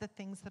says the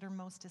things that are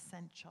most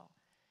essential.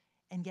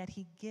 And yet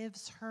he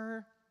gives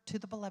her to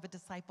the beloved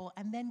disciple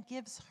and then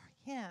gives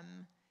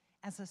him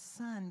as a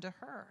son to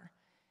her.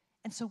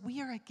 And so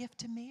we are a gift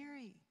to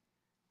Mary.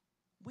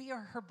 We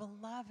are her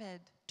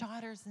beloved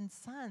daughters and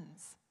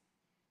sons,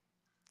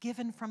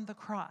 given from the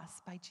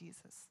cross by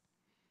Jesus.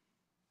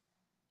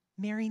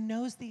 Mary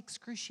knows the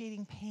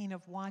excruciating pain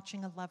of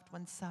watching a loved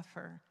one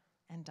suffer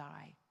and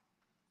die.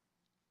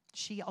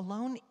 She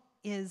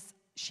is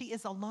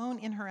alone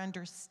in her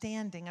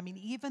understanding. I mean,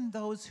 even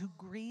those who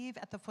grieve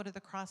at the foot of the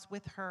cross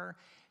with her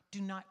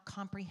do not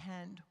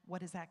comprehend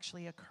what is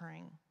actually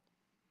occurring.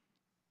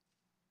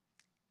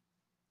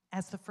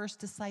 As the first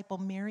disciple,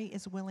 Mary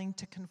is willing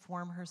to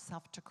conform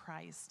herself to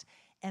Christ.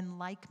 And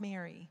like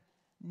Mary,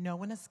 no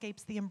one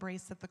escapes the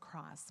embrace of the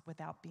cross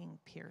without being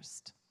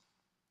pierced.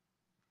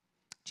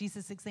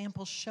 Jesus'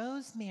 example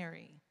shows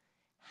Mary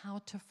how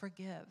to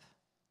forgive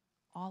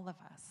all of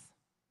us,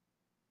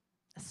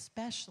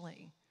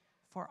 especially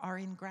for our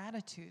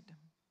ingratitude,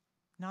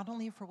 not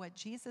only for what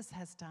Jesus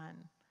has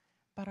done,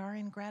 but our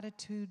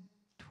ingratitude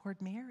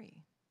toward Mary,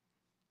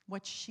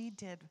 what she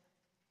did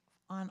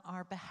on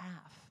our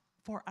behalf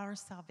for our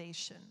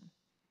salvation.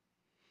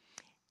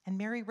 And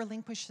Mary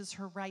relinquishes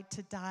her right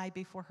to die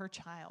before her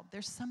child.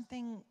 There's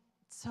something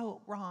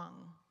so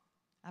wrong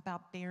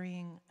about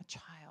burying a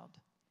child.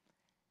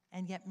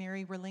 And yet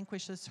Mary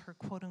relinquishes her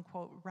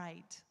quote-unquote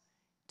right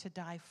to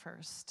die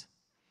first.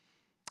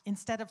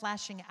 Instead of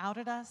lashing out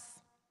at us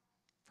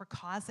for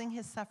causing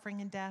his suffering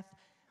and death,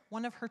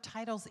 one of her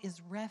titles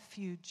is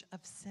Refuge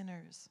of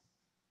Sinners.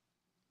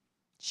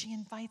 She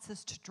invites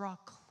us to draw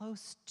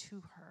close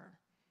to her.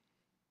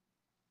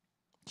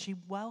 She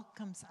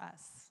welcomes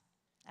us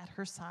at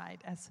her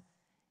side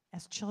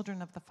as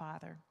children of the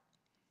Father.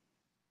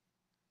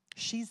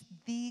 She's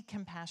the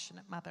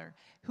compassionate mother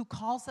who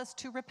calls us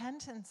to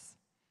repentance.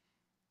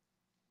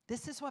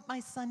 This is what my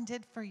son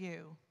did for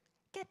you.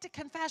 Get to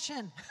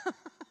confession.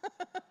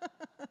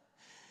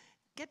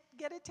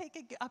 Get it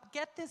taken up.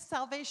 Get this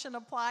salvation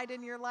applied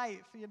in your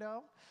life, you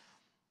know?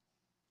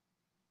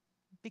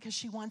 Because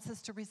she wants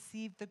us to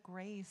receive the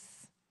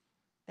grace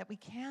that we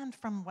can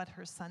from what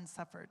her son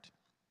suffered.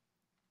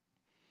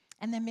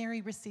 And then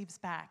Mary receives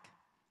back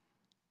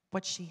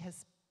what she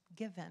has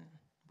given,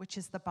 which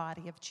is the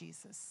body of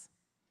Jesus.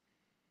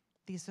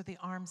 These are the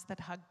arms that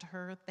hugged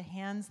her, the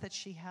hands that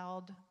she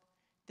held,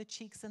 the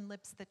cheeks and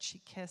lips that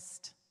she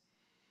kissed.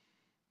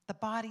 The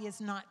body is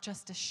not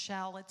just a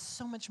shell. It's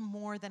so much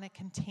more than a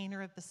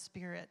container of the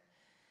Spirit.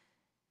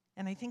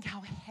 And I think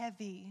how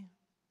heavy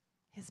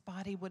his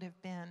body would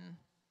have been.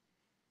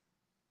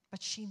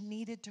 But she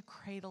needed to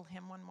cradle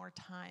him one more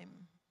time.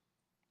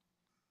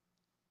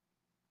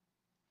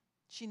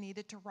 She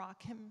needed to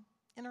rock him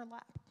in her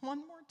lap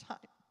one more time.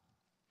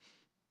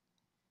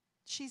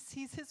 She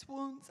sees his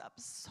wounds up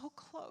so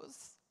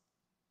close.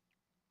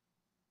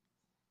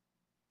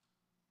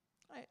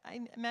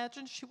 I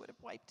imagine she would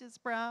have wiped his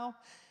brow.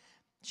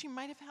 She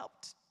might have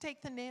helped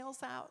take the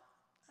nails out,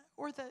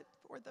 or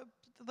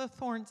the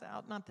thorns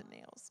out, not the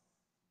nails.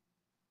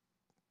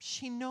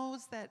 She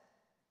knows that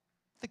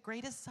the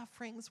greatest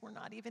sufferings were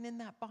not even in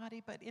that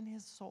body, but in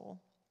his soul.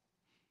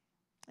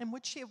 And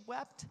would she have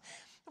wept?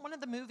 One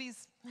of the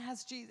movies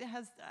has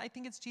I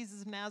think it's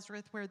Jesus of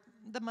Nazareth, where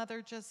the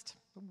mother just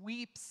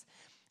weeps.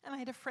 And I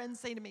had a friend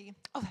say to me,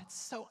 "Oh, that's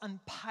so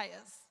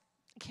unpious.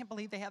 I can't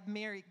believe they have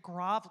Mary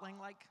groveling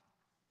like,"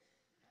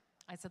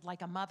 I said,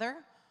 "like a mother?"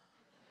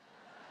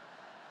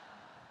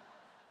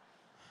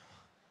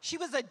 She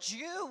was a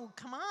Jew,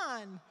 come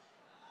on.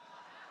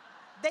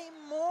 They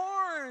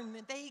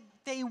mourn,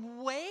 they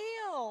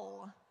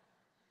wail.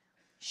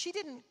 She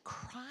didn't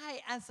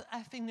cry as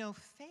having no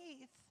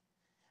faith,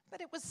 but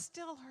it was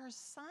still her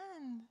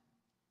son.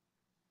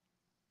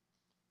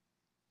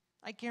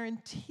 I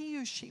guarantee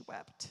you she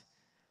wept.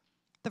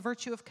 The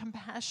virtue of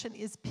compassion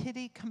is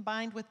pity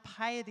combined with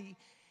piety.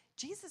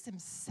 Jesus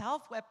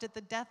himself wept at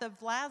the death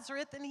of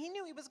Lazarus, and he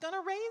knew he was going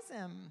to raise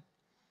him.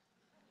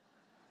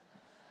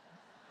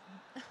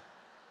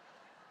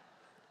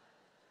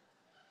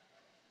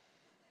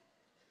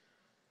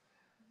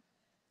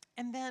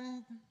 And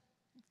then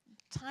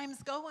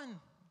time's going.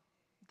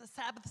 The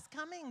Sabbath's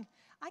coming.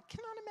 I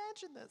cannot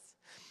imagine this.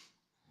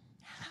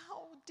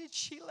 How did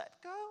she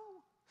let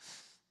go?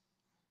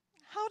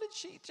 that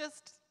she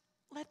just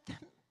let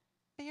them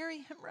bury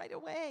him right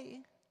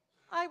away?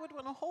 I would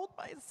want to hold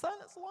my son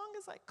as long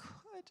as I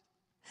could.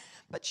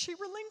 But she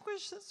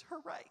relinquishes her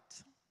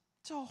right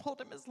to hold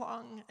him as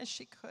long as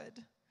she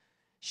could.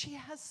 She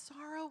has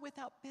sorrow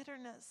without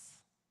bitterness.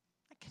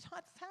 I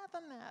cannot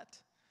fathom that.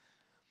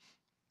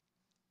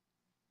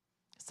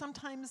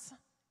 Sometimes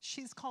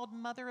she's called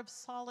mother of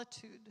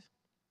solitude,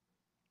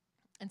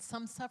 and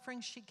some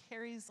suffering she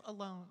carries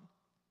alone.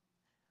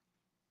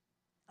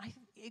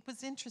 It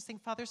was interesting.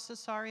 Father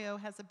Cesario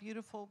has a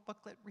beautiful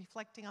booklet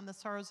reflecting on the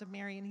sorrows of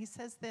Mary, and he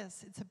says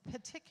this: it's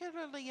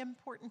particularly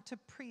important to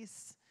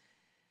priests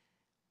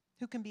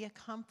who can be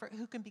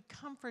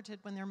comforted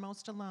when they're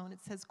most alone.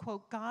 It says,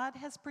 quote, God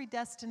has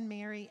predestined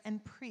Mary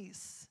and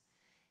priests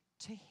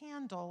to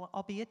handle,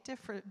 albeit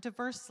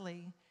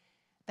diversely,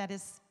 that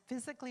is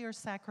physically or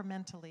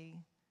sacramentally,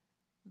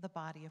 the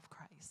body of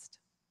Christ.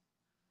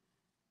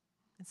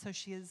 And so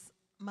she is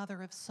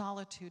mother of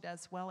solitude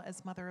as well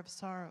as mother of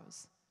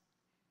sorrows.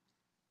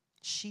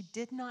 She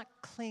did not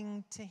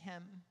cling to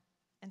him,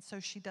 and so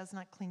she does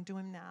not cling to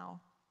him now.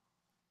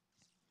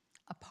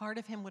 A part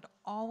of him would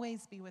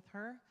always be with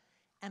her,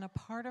 and a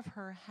part of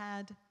her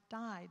had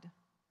died.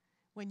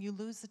 When you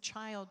lose a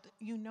child,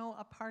 you know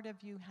a part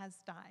of you has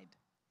died.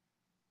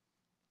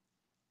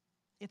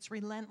 It's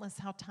relentless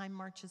how time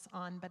marches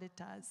on, but it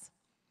does.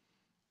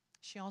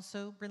 She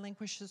also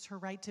relinquishes her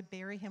right to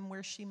bury him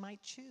where she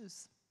might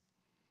choose,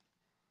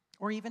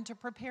 or even to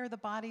prepare the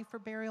body for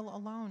burial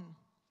alone.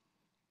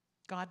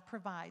 God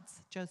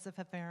provides. Joseph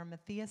of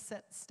Arimathea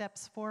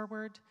steps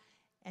forward,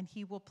 and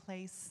he will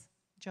place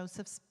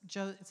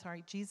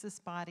Jesus'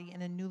 body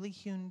in a newly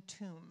hewn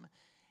tomb.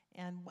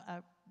 And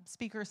a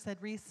speaker said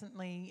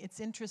recently, it's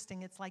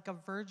interesting, it's like a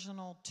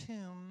virginal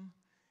tomb,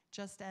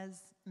 just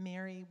as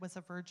Mary was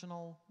a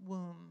virginal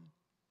womb.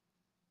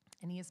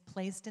 And he is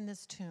placed in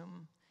this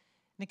tomb.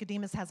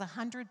 Nicodemus has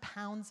 100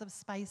 pounds of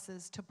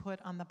spices to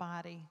put on the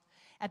body.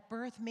 At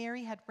birth,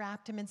 Mary had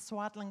wrapped him in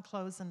swaddling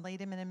clothes and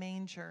laid him in a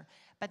manger.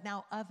 But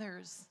now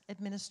others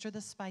administer the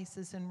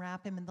spices and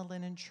wrap him in the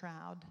linen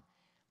shroud.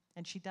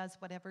 And she does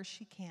whatever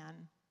she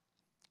can,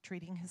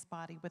 treating his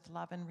body with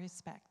love and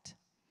respect.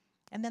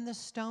 And then the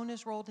stone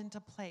is rolled into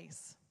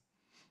place,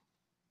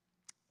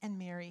 and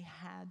Mary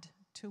had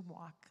to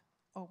walk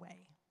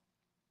away.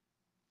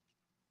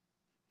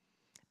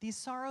 These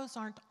sorrows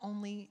aren't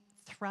only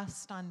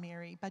thrust on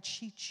Mary, but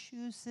she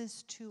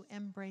chooses to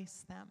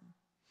embrace them.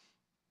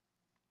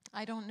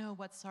 I don't know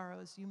what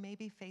sorrows you may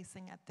be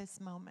facing at this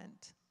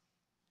moment,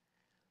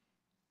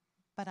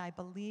 but I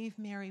believe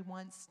Mary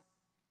wants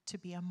to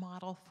be a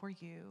model for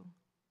you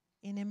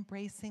in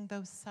embracing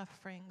those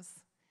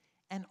sufferings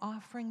and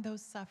offering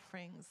those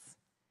sufferings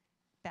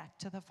back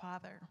to the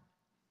Father.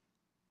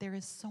 There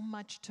is so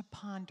much to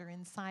ponder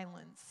in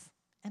silence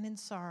and in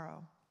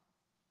sorrow.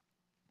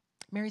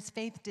 Mary's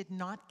faith did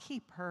not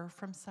keep her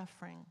from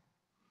suffering,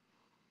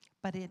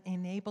 but it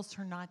enables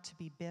her not to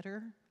be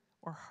bitter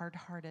or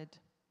hard-hearted.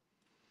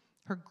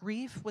 Her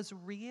grief was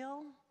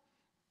real,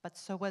 but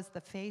so was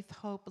the faith,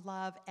 hope,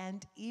 love,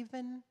 and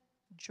even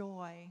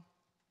joy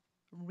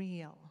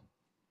real.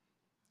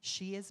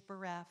 She is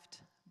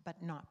bereft,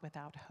 but not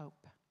without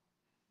hope.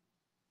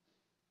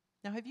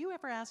 Now, have you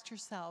ever asked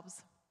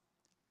yourselves,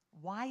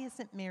 why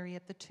isn't Mary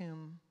at the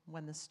tomb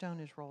when the stone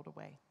is rolled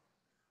away?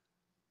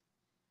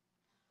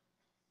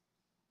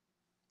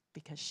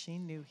 Because she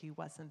knew he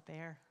wasn't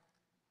there.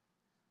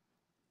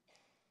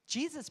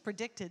 Jesus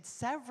predicted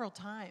several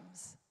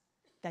times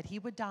that he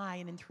would die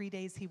and in 3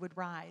 days he would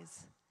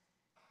rise.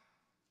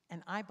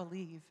 And I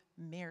believe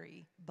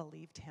Mary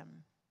believed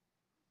him.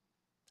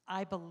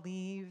 I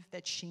believe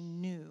that she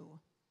knew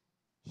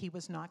he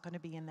was not going to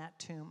be in that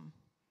tomb.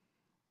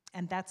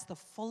 And that's the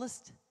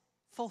fullest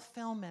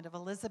fulfillment of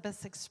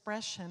Elizabeth's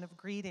expression of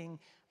greeting,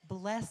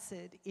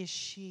 "Blessed is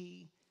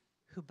she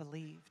who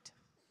believed."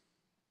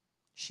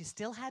 She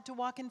still had to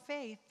walk in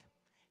faith.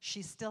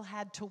 She still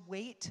had to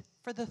wait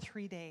for the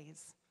 3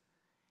 days.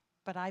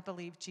 But I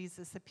believe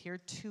Jesus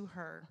appeared to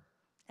her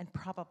and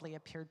probably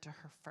appeared to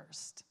her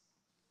first.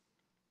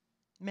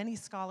 Many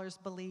scholars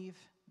believe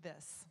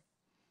this.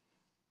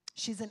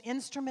 She's an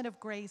instrument of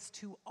grace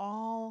to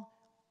all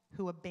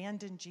who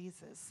abandoned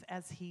Jesus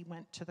as he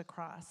went to the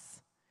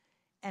cross.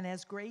 And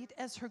as great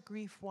as her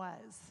grief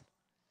was,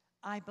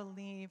 I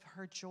believe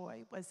her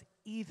joy was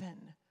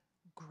even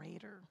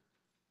greater.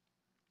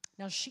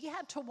 Now, she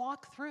had to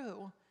walk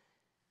through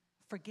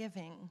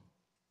forgiving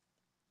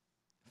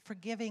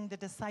the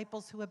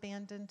disciples who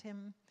abandoned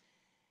him,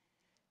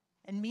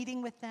 and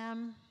meeting with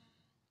them,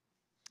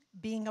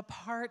 being a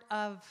part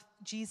of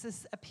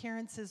Jesus'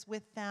 appearances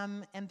with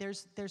them, and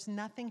there's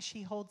nothing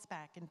she holds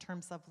back in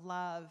terms of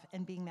love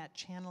and being that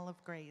channel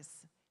of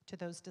grace to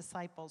those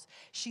disciples.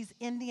 She's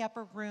in the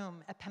upper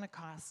room at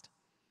Pentecost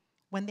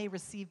when they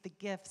received the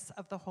gifts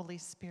of the Holy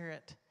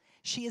Spirit.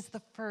 She is the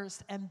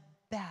first and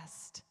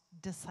best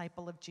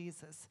disciple of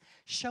Jesus,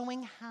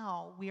 showing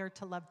how we are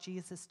to love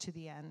Jesus to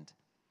the end.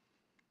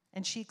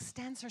 And she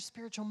extends her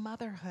spiritual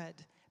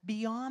motherhood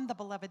beyond the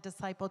beloved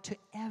disciple to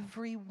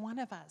every one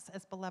of us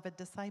as beloved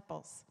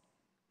disciples.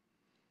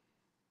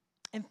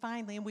 And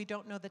finally, and we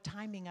don't know the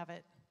timing of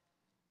it,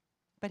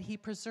 but he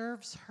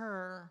preserves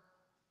her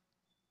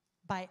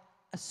by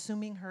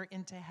assuming her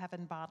into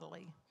heaven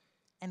bodily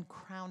and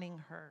crowning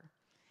her.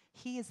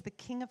 He is the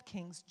King of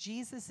Kings.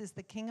 Jesus is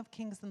the King of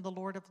Kings and the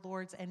Lord of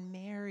Lords, and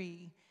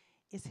Mary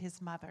is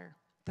his mother,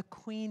 the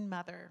queen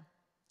mother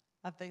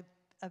of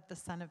the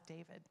Son of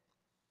David.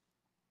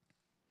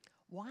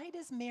 Why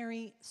does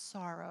Mary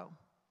sorrow?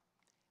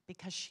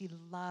 Because she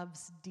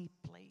loves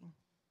deeply.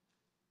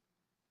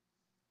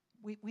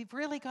 We've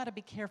really got to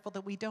be careful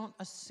that we don't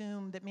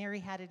assume that Mary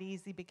had it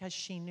easy because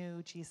she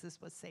knew Jesus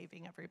was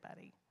saving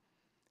everybody.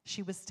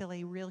 She was still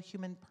a real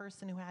human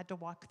person who had to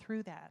walk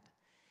through that.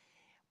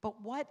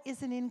 But what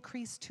is an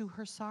increase to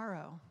her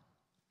sorrow?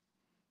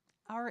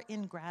 Our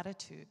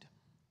ingratitude.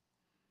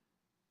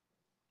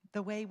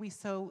 The way we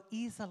so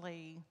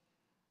easily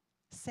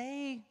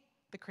say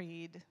the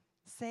creed,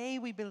 say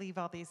we believe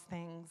all these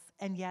things,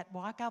 and yet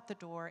walk out the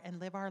door and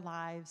live our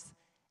lives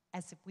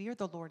as if we are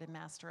the Lord and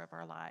Master of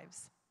our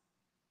lives.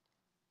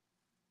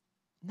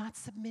 Not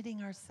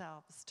submitting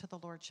ourselves to the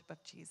Lordship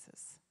of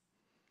Jesus.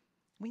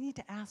 We need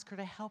to ask her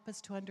to help us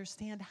to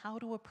understand how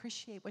to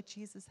appreciate what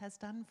Jesus has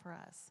done for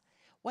us.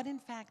 What, in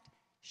fact,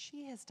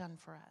 she has done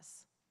for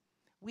us.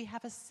 We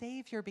have a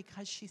Savior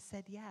because she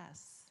said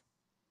yes.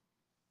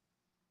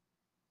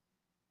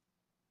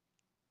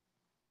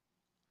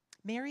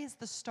 Mary is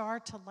the star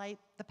to light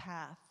the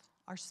path,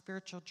 our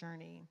spiritual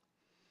journey.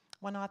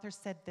 One author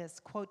said this,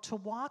 quote, "To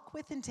walk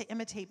with and to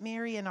imitate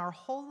Mary in our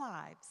whole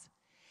lives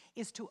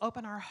is to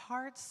open our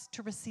hearts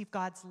to receive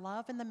God's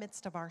love in the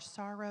midst of our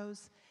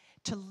sorrows,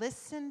 to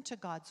listen to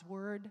God's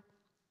word,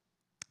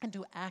 and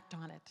to act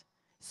on it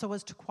so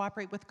as to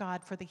cooperate with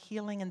God for the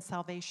healing and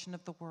salvation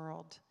of the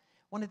world."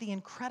 One of the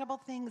incredible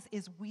things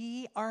is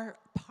we are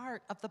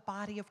part of the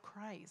body of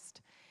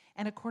Christ.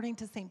 And according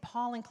to St.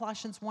 Paul in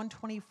Colossians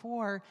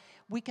 1:24,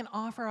 we can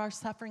offer our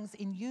sufferings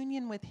in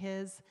union with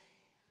his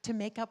to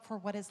make up for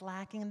what is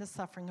lacking in the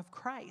suffering of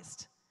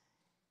Christ.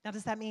 Now,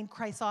 does that mean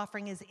Christ's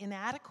offering is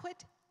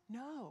inadequate?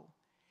 No.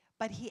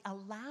 But he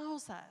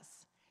allows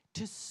us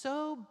to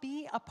so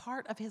be a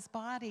part of his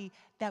body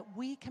that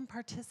we can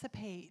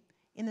participate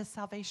in the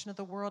salvation of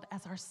the world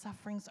as our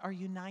sufferings are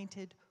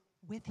united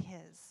with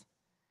his.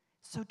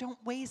 So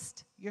don't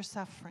waste your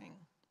suffering.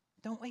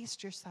 Don't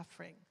waste your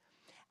suffering.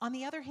 On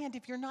the other hand,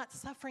 if you're not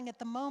suffering at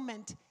the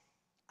moment,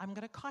 I'm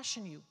going to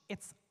caution you,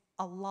 it's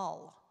a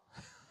lull,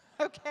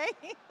 okay?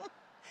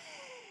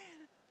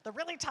 The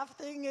really tough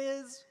thing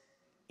is,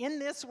 in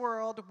this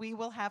world, we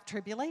will have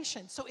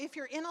tribulation. So if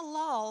you're in a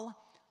lull,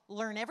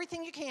 learn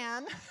everything you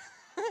can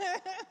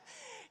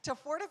to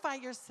fortify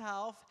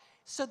yourself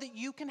so that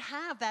you can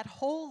have that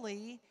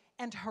holy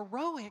and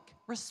heroic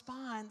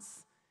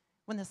response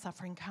when the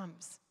suffering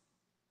comes.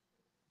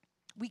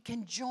 We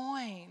can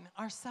join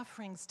our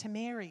sufferings to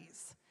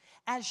Mary's,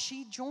 as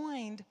she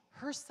joined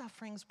her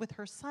sufferings with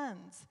her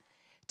sons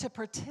to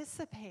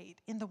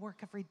participate in the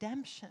work of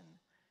redemption.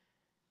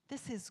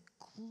 This is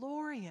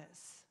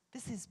glorious.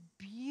 This is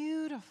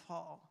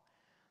beautiful.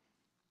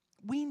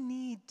 We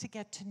need to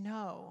get to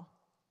know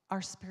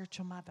our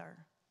spiritual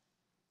mother,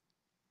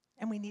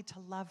 and we need to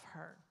love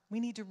her. We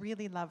need to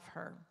really love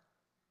her.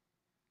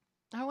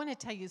 I want to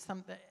tell you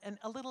something,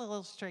 a little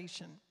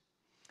illustration.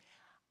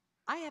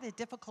 I had a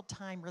difficult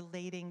time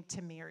relating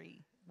to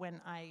Mary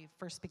when I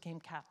first became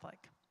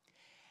Catholic.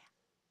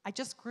 I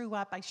just grew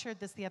up, I shared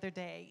this the other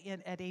day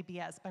at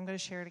ABS, but I'm going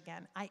to share it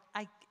again.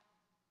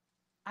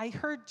 I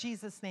heard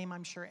Jesus' name,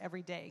 I'm sure,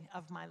 every day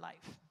of my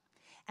life.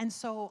 And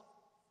so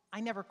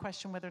I never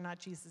questioned whether or not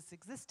Jesus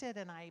existed,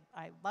 and I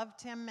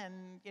loved him,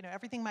 and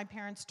everything my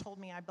parents told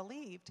me I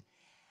believed.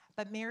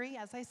 But Mary,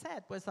 as I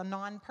said, was a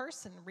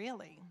non-person,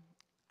 really.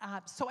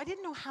 So I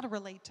didn't know how to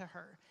relate to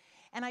her.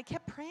 And I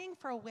kept praying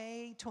for a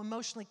way to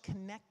emotionally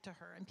connect to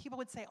her. And people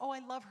would say, "Oh, I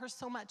love her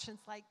so much." And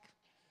it's like,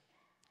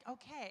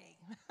 okay,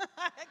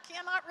 I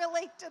cannot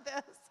relate to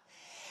this.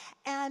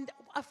 And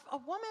a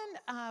woman,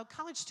 a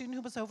college student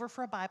who was over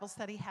for a Bible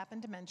study,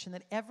 happened to mention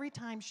that every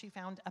time she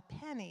found a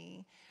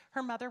penny,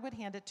 her mother would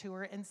hand it to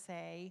her and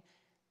say,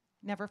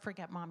 "Never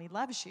forget Mommy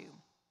loves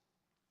you."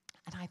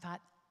 And I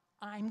thought,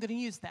 I'm going to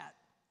use that.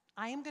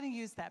 I am going to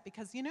use that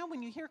because,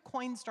 when you hear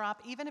coins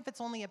drop, even if it's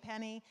only a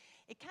penny,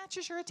 it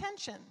catches your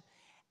attention.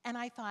 And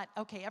I thought,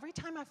 okay, every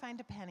time I find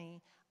a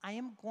penny, I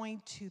am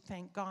going to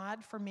thank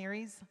God for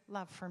Mary's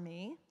love for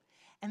me,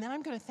 and then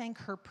I'm going to thank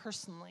her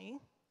personally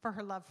for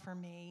her love for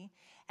me,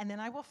 and then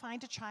I will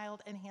find a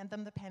child and hand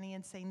them the penny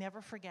and say,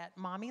 "Never forget,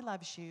 Mommy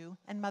loves you,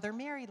 and Mother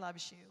Mary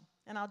loves you."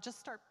 And I'll just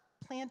start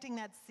planting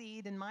that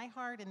seed in my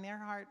heart and their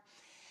heart.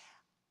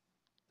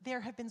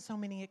 There have been so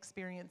many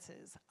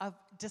experiences of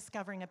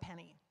discovering a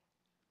penny.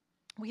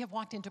 We have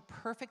walked into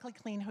perfectly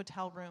clean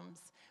hotel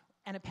rooms,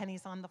 and a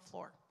penny's on the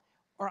floor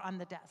or on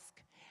the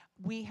desk.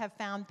 We have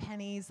found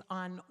pennies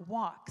on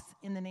walks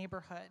in the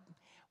neighborhood.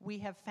 We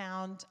have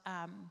found,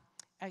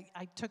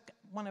 I took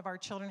one of our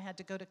children, had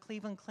to go to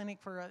Cleveland Clinic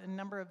for a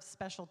number of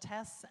special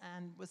tests,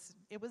 and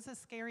it was a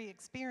scary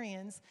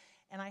experience,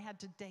 and I had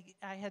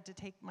to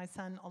take my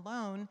son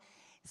alone.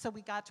 So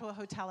we got to a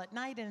hotel at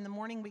night, and in the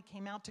morning we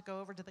came out to go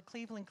over to the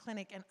Cleveland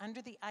Clinic, and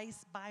under the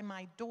ice by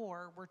my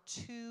door were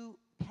 2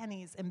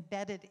 pennies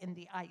embedded in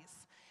the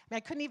ice. I mean, I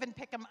couldn't even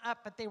pick them up,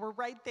 but they were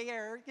right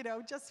there, you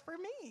know, just for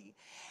me.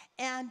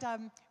 And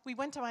we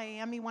went to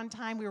Miami one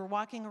time. We were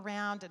walking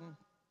around,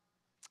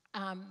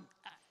 and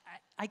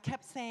I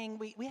kept saying,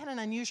 we had an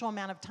unusual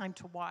amount of time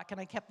to walk, and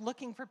I kept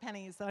looking for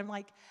pennies. And I'm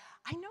like,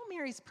 I know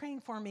Mary's praying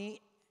for me,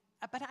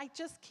 but I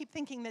just keep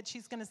thinking that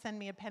she's going to send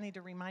me a penny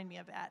to remind me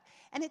of that.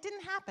 And it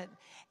didn't happen.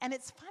 And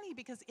it's funny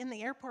because in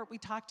the airport we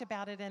talked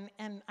about it,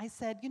 and I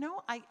said, you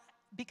know,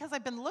 because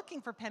I've been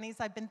looking for pennies,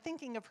 I've been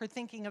thinking of her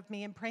thinking of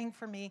me and praying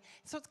for me.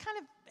 So it's kind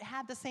of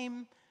had the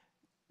same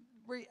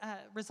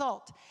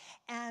result.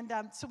 And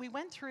so we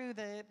went through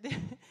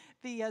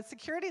the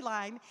security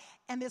line,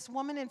 and this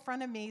woman in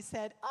front of me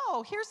said,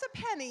 oh, here's a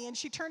penny. And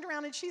she turned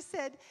around and she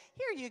said,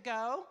 here you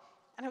go.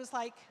 And I was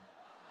like,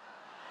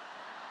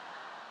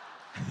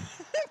 and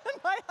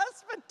my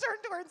husband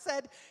turned to her and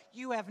said,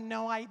 you have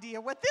no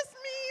idea what this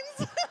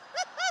means.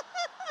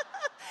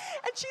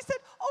 And she said,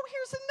 oh,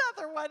 here's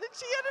another one. And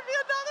she handed me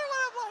another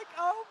one. I'm like,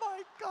 oh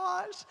my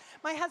gosh.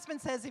 My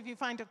husband says if you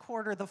find a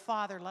quarter, the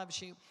Father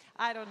loves you.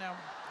 I don't know.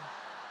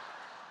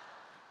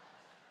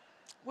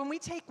 When we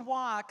take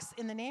walks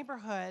in the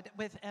neighborhood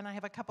and I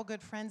have a couple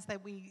good friends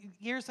that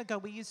years ago,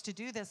 we used to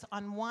do this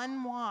on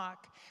one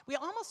walk. We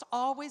almost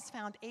always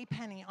found a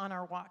penny on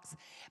our walks.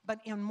 But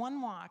in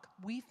one walk,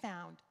 we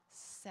found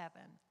 7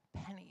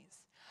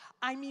 pennies.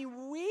 I mean,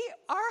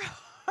 our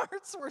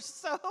hearts were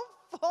so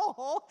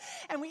full,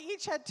 and we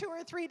each had 2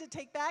 or 3 to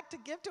take back to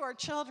give to our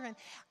children.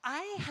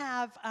 I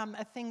have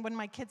a thing when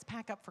my kids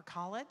pack up for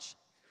college.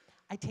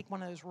 I take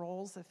one of those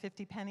rolls of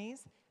 50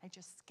 pennies. I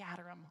just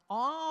scatter them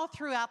all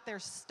throughout their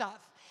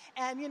stuff.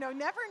 And, you know,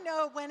 never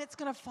know when it's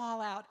going to fall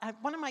out.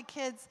 One of my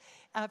kids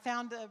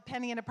found a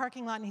penny in a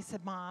parking lot, and he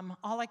said, Mom,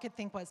 all I could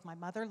think was, my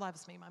mother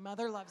loves me, my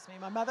mother loves me,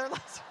 my mother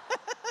loves me.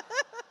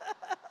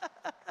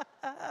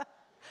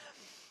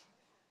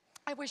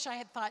 I wish I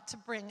had thought to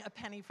bring a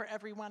penny for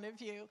every one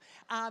of you.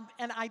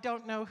 And I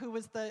don't know who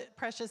was the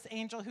precious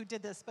angel who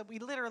did this, but we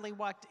literally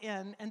walked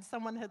in, and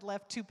someone had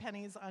left 2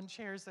 pennies on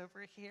chairs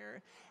over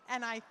here.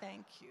 And I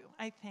thank you.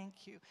 I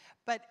thank you.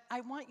 But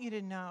I want you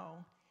to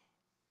know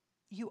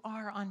you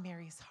are on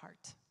Mary's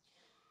heart.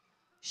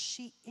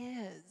 She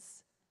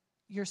is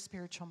your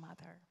spiritual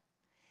mother.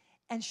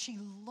 And she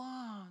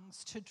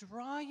longs to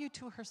draw you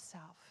to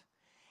herself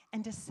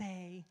and to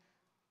say,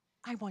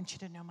 I want you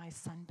to know my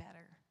son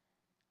better.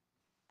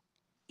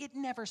 It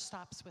never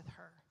stops with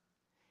her.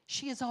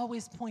 She is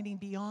always pointing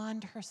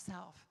beyond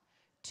herself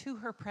to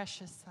her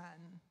precious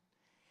son.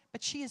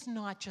 But she is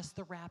not just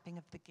the wrapping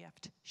of the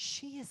gift.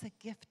 She is a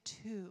gift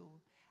too,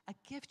 a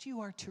gift you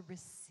are to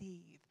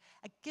receive,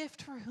 a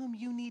gift for whom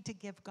you need to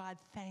give God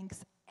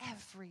thanks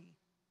every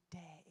day,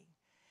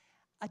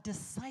 a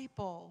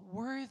disciple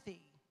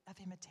worthy of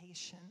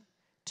imitation,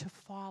 to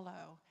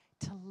follow,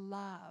 to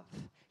love,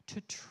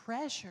 to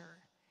treasure,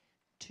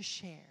 to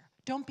share.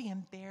 Don't be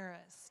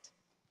embarrassed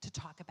to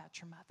talk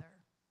about your mother,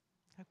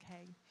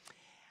 okay?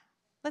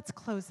 Let's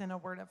close in a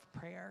word of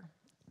prayer.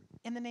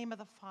 In the name of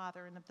the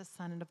Father, and of the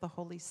Son, and of the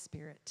Holy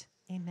Spirit,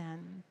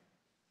 amen.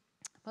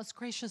 Most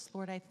gracious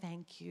Lord, I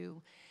thank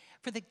you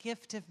for the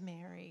gift of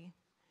Mary.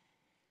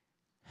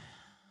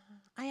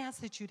 I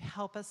ask that you'd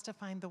help us to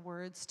find the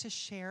words to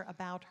share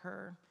about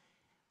her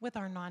with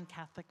our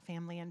non-Catholic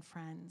family and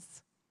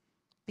friends,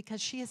 because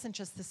she isn't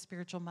just the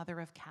spiritual mother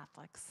of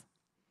Catholics.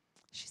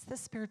 She's the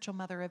spiritual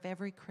mother of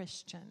every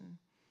Christian.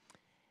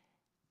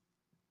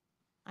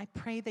 I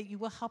pray that you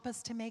will help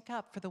us to make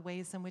up for the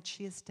ways in which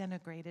she is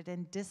denigrated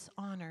and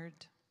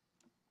dishonored,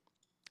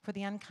 for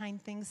the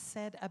unkind things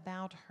said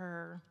about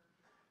her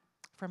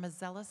from a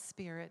zealous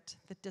spirit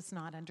that does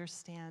not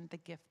understand the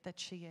gift that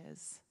she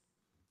is.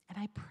 And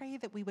I pray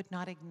that we would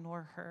not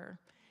ignore her,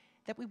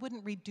 that we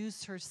wouldn't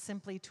reduce her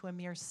simply to a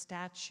mere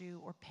statue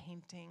or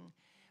painting,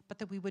 but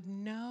that we would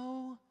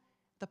know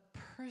the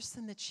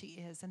person that she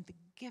is and the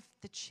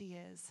gift that she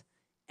is,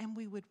 and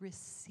we would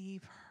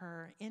receive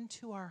her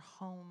into our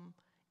home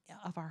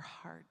of our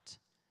heart.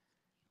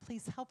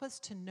 Please help us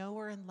to know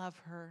her and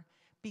love her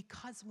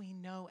because we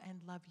know and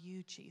love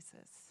you,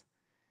 Jesus.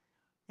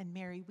 And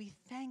Mary, we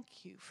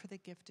thank you for the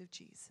gift of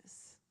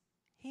Jesus.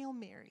 Hail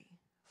Mary,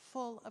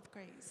 full of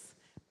grace,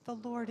 the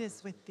Lord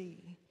is with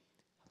thee.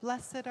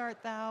 Blessed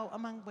art thou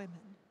among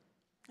women,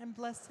 and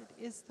blessed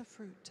is the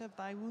fruit of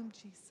thy womb,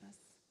 Jesus.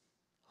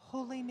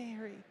 Holy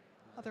Mary,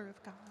 Mother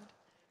of God,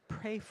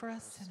 pray for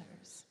us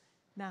sinners,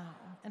 now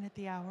and at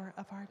the hour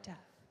of our death.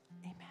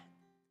 Amen.